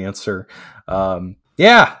real good answer.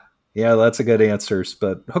 Yeah, that's a good answers.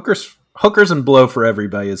 But hookers and blow for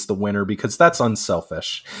everybody is the winner, because that's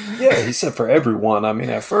unselfish. Yeah, he said for everyone.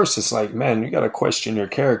 At first it's man, you got to question your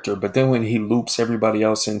character. But then when he loops everybody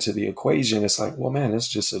else into the equation, it's well, man, it's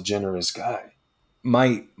just a generous guy.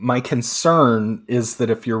 my concern is that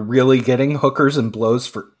if you're really getting hookers and blows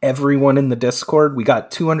for everyone in the Discord, we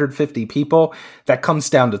got 250 people. That comes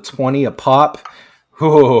down to 20 a pop.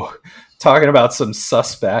 Ooh, talking about some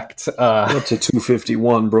suspect. Up to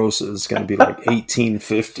 251, bro, so it's going to be like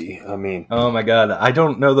 1850. I mean, oh my god, I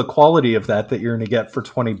don't know the quality of that you're going to get for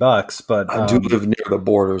 $20, but I do live near the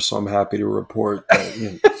border, so I'm happy to report that.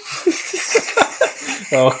 You know.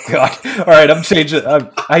 Oh god! All right, I'm changing.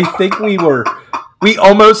 I think we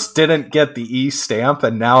almost didn't get the E stamp,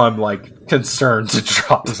 and now I'm like concerned to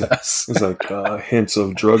drop this. It's like hints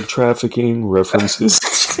of drug trafficking references.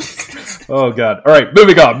 Oh god! All right,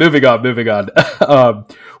 moving on.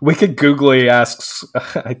 Wicked Googly asks,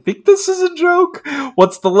 I think this is a joke.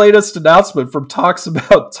 What's the latest announcement from Tops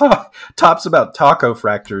about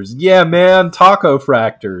Logofractors? Yeah, man,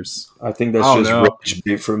 Logofractors. I think that's just rich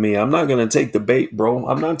bait for me. I'm not going to take the bait, bro.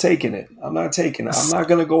 I'm not taking it. I'm not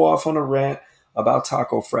going to go off on a rant about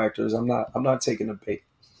Logofractors. I'm not taking the bait.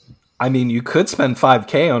 I mean, you could spend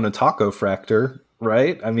 $5,000 on a Logofractor,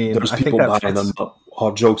 right? I mean, there's people buying them up.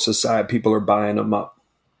 All jokes aside, people are buying them up.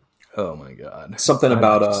 Oh my god! Something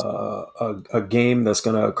about a game that's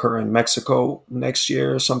going to occur in Mexico next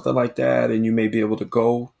year, or something like that, and you may be able to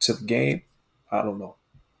go to the game. I don't know.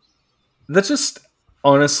 That's just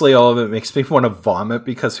honestly all of it makes me want to vomit,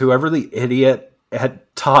 because whoever the idiot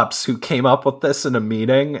at Tops who came up with this in a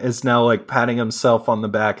meeting is now like patting himself on the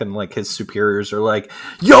back, and like his superiors are like,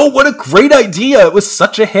 "Yo, what a great idea! It was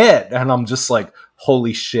such a hit!" And I'm just like,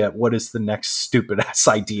 holy shit, what is the next stupid ass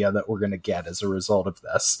idea that we're going to get as a result of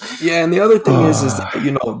this? Yeah, and the other thing is that,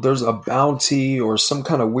 you know, there's a bounty or some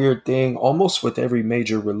kind of weird thing almost with every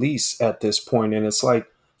major release at this point. And it's like,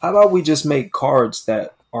 how about we just make cards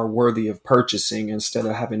that are worthy of purchasing instead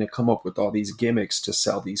of having to come up with all these gimmicks to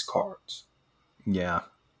sell these cards? Yeah.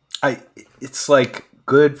 It's like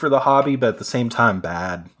good for the hobby, but at the same time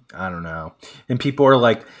bad. I don't know. And people are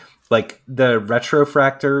like the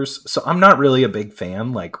Retrofractors. So I'm not really a big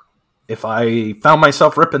fan. Like if I found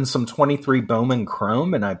myself ripping some 23 Bowman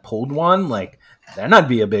Chrome and I pulled one, like then I'd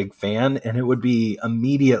be a big fan and it would be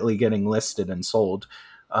immediately getting listed and sold.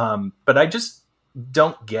 But I just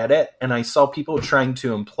don't get it. And I saw people trying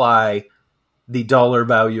to imply the dollar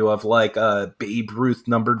value of like a Babe Ruth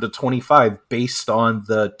numbered to 25 based on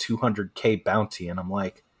the 200K bounty. And I'm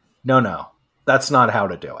like, no, that's not how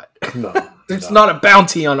to do it. No. There's not a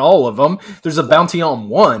bounty on all of them. There's a bounty on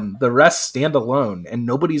one. The rest stand alone. And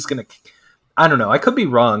nobody's going to... I don't know. I could be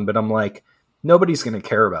wrong, but I'm like, nobody's going to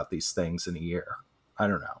care about these things in a year. I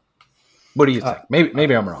don't know. What do you think?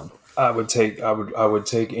 Maybe I'm wrong. I would take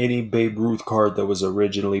any Babe Ruth card that was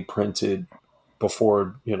originally printed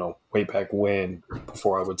before, you know, way back when,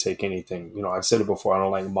 before I would take anything. You know, I've said it before, I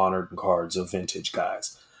don't like modern cards of vintage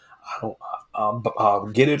guys. I'll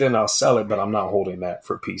get it and I'll sell it, but I'm not holding that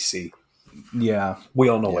for PC. Yeah. We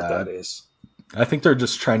all know what that is. I think they're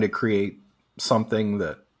just trying to create something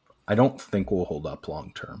that I don't think will hold up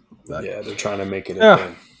long term. Yeah, they're trying to make it a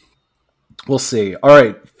thing. We'll see. All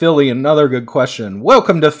right, Philly, another good question.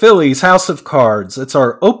 Welcome to Philly's House of Cards. It's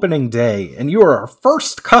our opening day, and you are our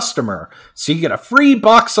first customer, so you get a free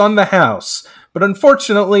box on the house. But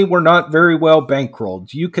unfortunately, we're not very well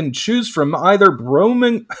bankrolled. You can choose from either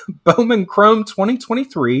Bowman Chrome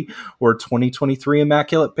 2023 or 2023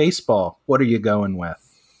 Immaculate Baseball. What are you going with?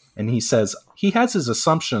 And he says he has his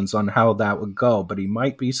assumptions on how that would go, but he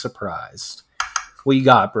might be surprised. What you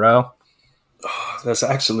got, bro? That's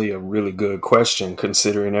actually a really good question,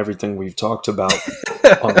 considering everything we've talked about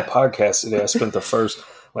on the podcast today. I spent the first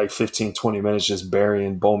 15, 20 minutes just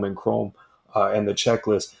burying Bowman Chrome and the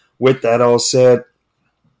checklist. With that all said,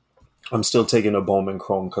 I'm still taking a Bowman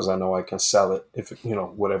Chrome because I know I can sell it if,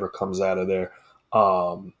 whatever comes out of there.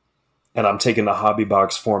 And I'm taking the hobby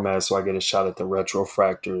box format so I get a shot at the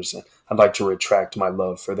Retrofractors. And I'd like to retract my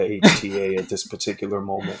love for the HTA at this particular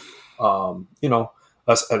moment.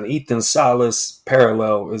 An Ethan Salas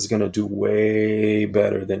parallel is going to do way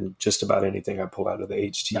better than just about anything I pull out of the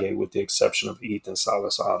HTA, with the exception of Ethan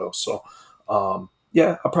Salas auto. So, I'll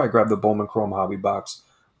probably grab the Bowman Chrome hobby box.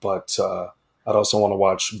 But I'd also want to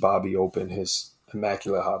watch Bobby open his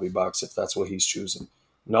Immaculate hobby box if that's what he's choosing.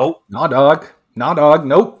 Nope. Nah, dog.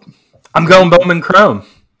 Nope. I'm going Bowman Chrome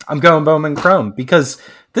because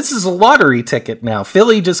this is a lottery ticket now.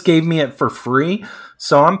 Philly just gave me it for free,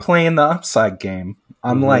 so I'm playing the upside game.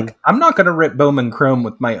 I'm like, I'm not going to rip Bowman Chrome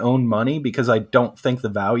with my own money because I don't think the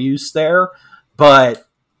value's there, but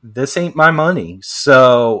this ain't my money.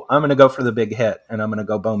 So I'm going to go for the big hit, and I'm going to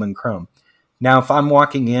go Bowman Chrome. Now, if I'm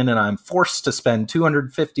walking in and I'm forced to spend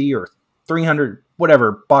 $250 or $300,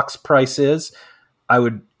 whatever box price is, I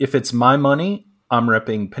would, if it's my money, I'm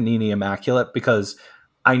ripping Panini Immaculate because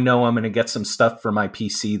I know I'm going to get some stuff for my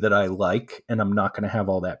PC that I like, and I'm not going to have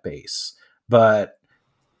all that base. But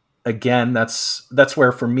again, that's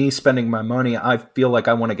where for me spending my money, I feel like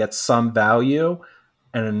I want to get some value.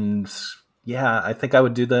 And yeah, I think I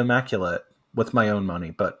would do the Immaculate with my own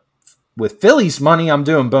money. But with Philly's money, I'm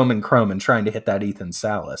doing Bowman Chrome and trying to hit that Ethan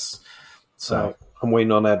Salas. So I'm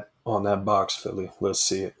waiting on that box, Philly. Let's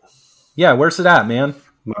see it. Yeah, where's it at, man?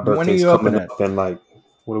 My birthday's coming up in like,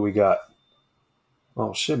 what do we got?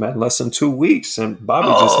 Oh shit, man! Less than 2 weeks, and Bobby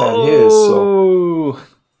just had his. So,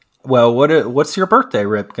 well, what's your birthday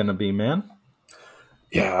rip gonna be, man?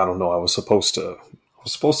 Yeah, I don't know. I was supposed to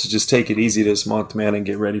just take it easy this month, man, and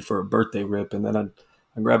get ready for a birthday rip, and then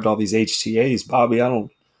I grabbed all these HTAs, Bobby. I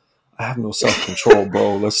have no self control,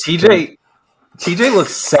 bro. TJ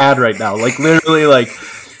looks sad right now, like literally, like.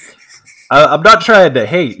 I'm not trying to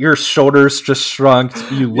hate. Your shoulders just shrunk.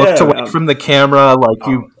 You looked away from the camera, like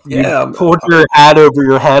you pulled your hat over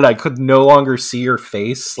your head. I could no longer see your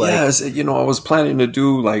face. Like, I was planning to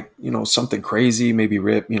do like, something crazy, maybe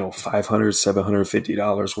rip, $500,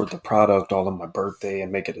 $750 worth of product all on my birthday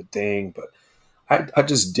and make it a thing. But I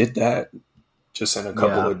just did that just in a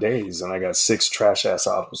couple of days, and I got 6 trash ass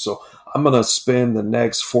autos. So I'm gonna spend the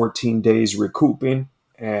next 14 days recouping,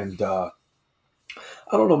 and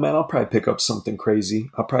I don't know, man. I'll probably pick up something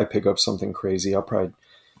crazy. I'll probably pick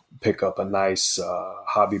up a nice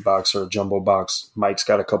hobby box or a jumbo box. Mike's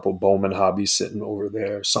got a couple Bowman hobbies sitting over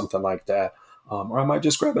there, something like that. Or I might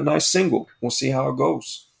just grab a nice single. We'll see how it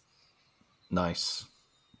goes. Nice.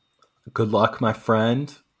 Good luck, my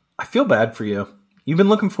friend. I feel bad for you. You've been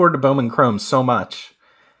looking forward to Bowman Chrome so much.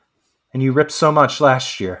 And you ripped so much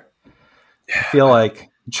last year. I feel like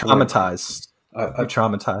traumatized. I'm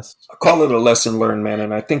traumatized. I call it a lesson learned, man.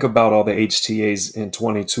 And I think about all the HTAs in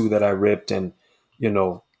 22 that I ripped, and,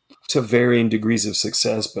 to varying degrees of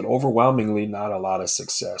success, but overwhelmingly not a lot of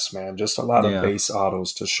success, man. Just a lot of base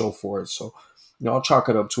autos to show for it. So, I'll chalk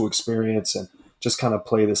it up to experience and just kind of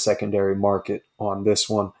play the secondary market on this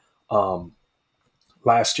one.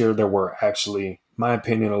 Last year, there were actually, in my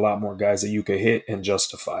opinion, a lot more guys that you could hit and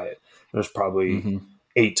justify it. There's probably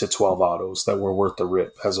 8 to 12 autos that were worth the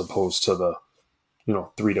rip, as opposed to the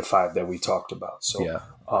 3 to 5 that we talked about. So,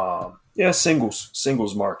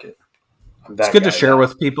 singles market. It's good to share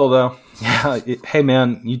with people, though. Yeah. Hey,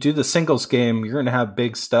 man, you do the singles game, you're going to have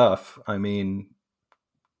big stuff. I mean,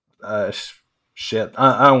 shit.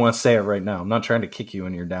 I don't want to say it right now. I'm not trying to kick you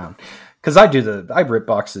when you're down. Because I rip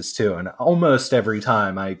boxes too. And almost every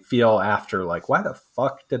time I feel after, like, why the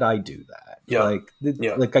fuck did I do that? Yeah.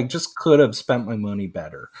 Like I just could have spent my money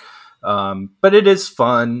better. But it is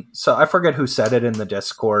fun. So I forget who said it in the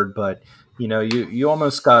Discord, but you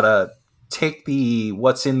almost gotta take the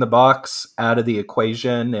what's in the box out of the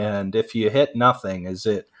equation. And if you hit nothing, is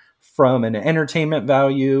it from an entertainment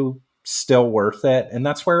value still worth it? And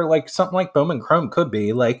that's where like something like Bowman Chrome could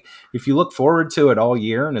be. Like if you look forward to it all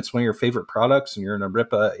year and it's one of your favorite products and you're gonna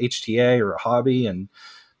rip a HTA or a hobby, and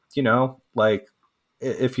like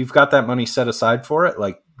if you've got that money set aside for it,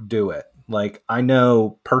 like do it. Like, I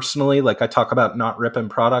know personally, like I talk about not ripping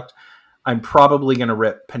product, I'm probably going to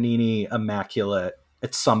rip Panini Immaculate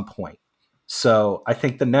at some point. So I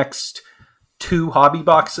think the next 2 hobby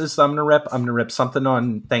boxes I'm going to rip something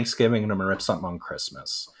on Thanksgiving and I'm going to rip something on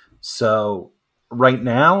Christmas. So right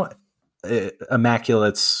now,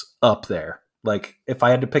 Immaculate's up there. Like if I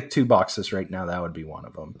had to pick 2 boxes right now, that would be one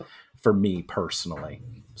of them for me personally.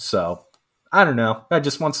 So I don't know. I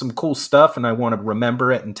just want some cool stuff, and I want to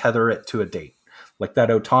remember it and tether it to a date. Like that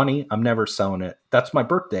Otani, I'm never selling it. That's my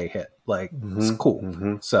birthday hit. Like, it's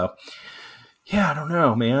cool. So, yeah, I don't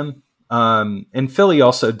know, man. And Philly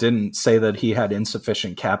also didn't say that he had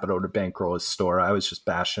insufficient capital to bankroll his store. I was just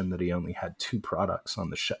bashing that he only had 2 products on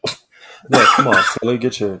the shelf. Yeah, come on, Philly,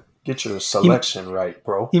 get your selection right,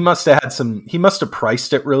 bro. He must have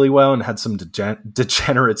priced it really well and had some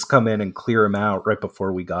degenerates come in and clear him out right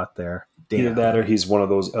before we got there. Damn. Either that or he's one of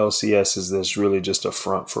those LCSs that's really just a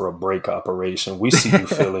front for a break operation. We see you,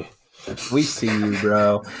 Philly. We see you,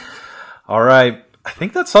 bro. All right. I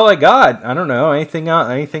think that's all I got. I don't know. Anything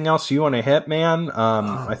else you want to hit, man?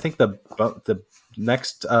 I think the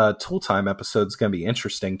next Tool Time episode is going to be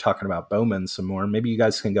interesting, talking about Bowman some more. Maybe you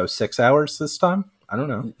guys can go 6 hours this time. I don't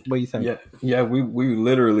know. What do you think? Yeah. We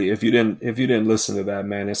literally, if you didn't listen to that,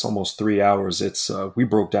 man, it's almost 3 hours. It's we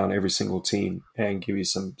broke down every single team and give you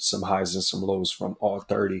some highs and some lows from all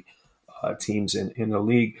 30 teams in the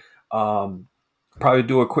league. Probably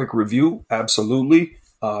do a quick review. Absolutely.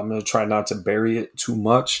 I'm going to try not to bury it too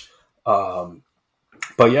much. But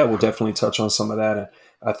yeah, we'll definitely touch on some of that. And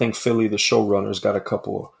I think Philly, the showrunner's got a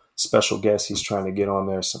couple special guests he's trying to get on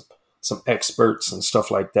there, some experts and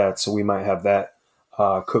stuff like that. So we might have that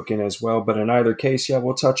cooking as well. But in either case, yeah,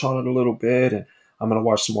 we'll touch on it a little bit, and I'm going to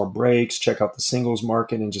watch some more breaks, check out the singles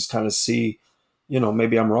market, and just kind of see,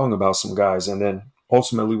 maybe I'm wrong about some guys. And then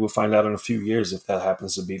ultimately we'll find out in a few years if that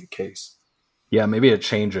happens to be the case. Yeah, maybe it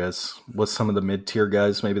changes with some of the mid-tier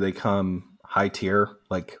guys. Maybe they come high tier.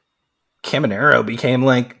 Like Caminero became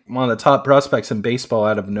like one of the top prospects in baseball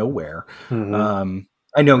out of nowhere. Mm-hmm.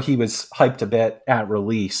 I know he was hyped a bit at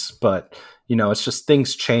release, but it's just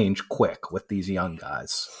things change quick with these young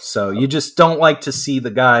guys. So you just don't like to see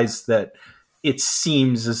the guys that it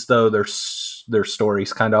seems as though their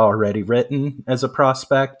story's kind of already written as a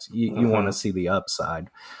prospect. You want to see the upside.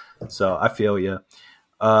 So I feel you.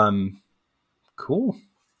 Cool.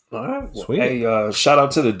 All right. Well, sweet. Hey, shout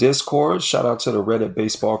out to the Discord. Shout out to the Reddit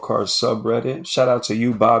Baseball Cards subreddit. Shout out to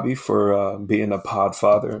you, Bobby, for being a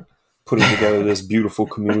podfather, putting together this beautiful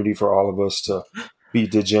community for all of us to be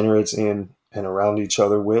degenerates in and around each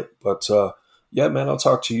other with. But yeah, man, I'll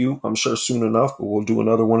talk to you, I'm sure, soon enough. But we'll do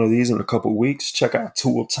another one of these in a couple of weeks. Check out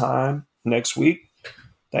Tool Time next week.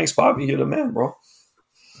 Thanks, Bobby. You're the man, bro.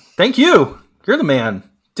 Thank you. You're the man.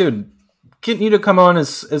 Dude, getting you to come on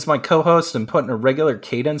as my co-host and putting a regular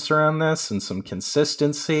cadence around this and some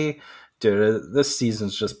consistency. Dude, this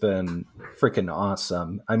season's just been freaking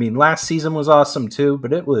awesome. I mean, last season was awesome too,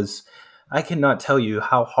 but I cannot tell you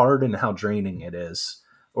how hard and how draining it is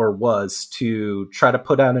or was to try to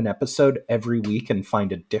put out an episode every week and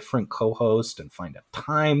find a different co-host and find a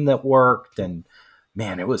time that worked. And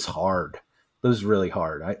man, it was hard. It was really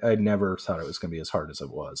hard. I never thought it was going to be as hard as it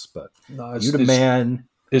was, but you the man.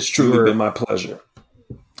 It's truly been my pleasure.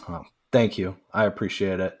 Oh, thank you. I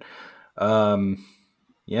appreciate it.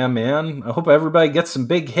 Yeah, man. I hope everybody gets some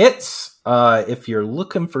big hits. If you're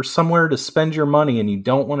looking for somewhere to spend your money and you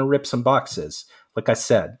don't want to rip some boxes, like I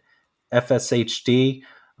said, FSHD,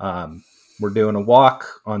 we're doing a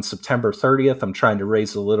walk on September 30th. I'm trying to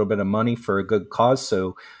raise a little bit of money for a good cause.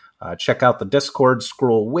 So check out the Discord,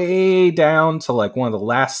 scroll way down to like one of the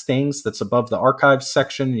last things that's above the archives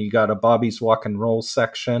section. You got a Bobby's Walk and Roll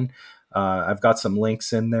section. I've got some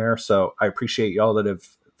links in there. So I appreciate y'all that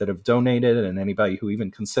have donated and anybody who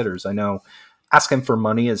even considers. I know asking for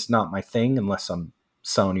money is not my thing unless I'm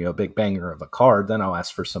selling you a big banger of a card. Then I'll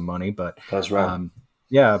ask for some money. But that's right.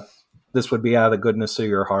 Yeah, this would be out of the goodness of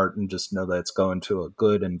your heart and just know that it's going to a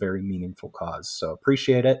good and very meaningful cause. So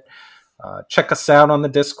appreciate it. Check us out on the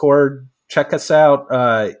Discord. Check us out.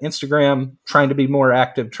 Instagram, trying to be more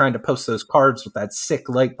active, trying to post those cards with that sick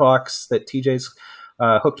light box that TJ's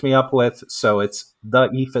hooked me up with. So it's the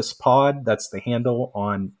EFIS Pod. That's the handle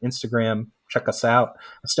on Instagram. Check us out.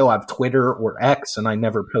 I still have Twitter or X, and I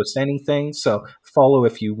never post anything. So follow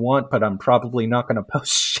if you want, but I'm probably not going to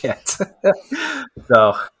post shit.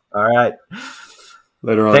 So, all right.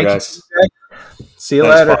 Later on, guys. See you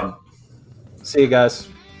later. See you guys.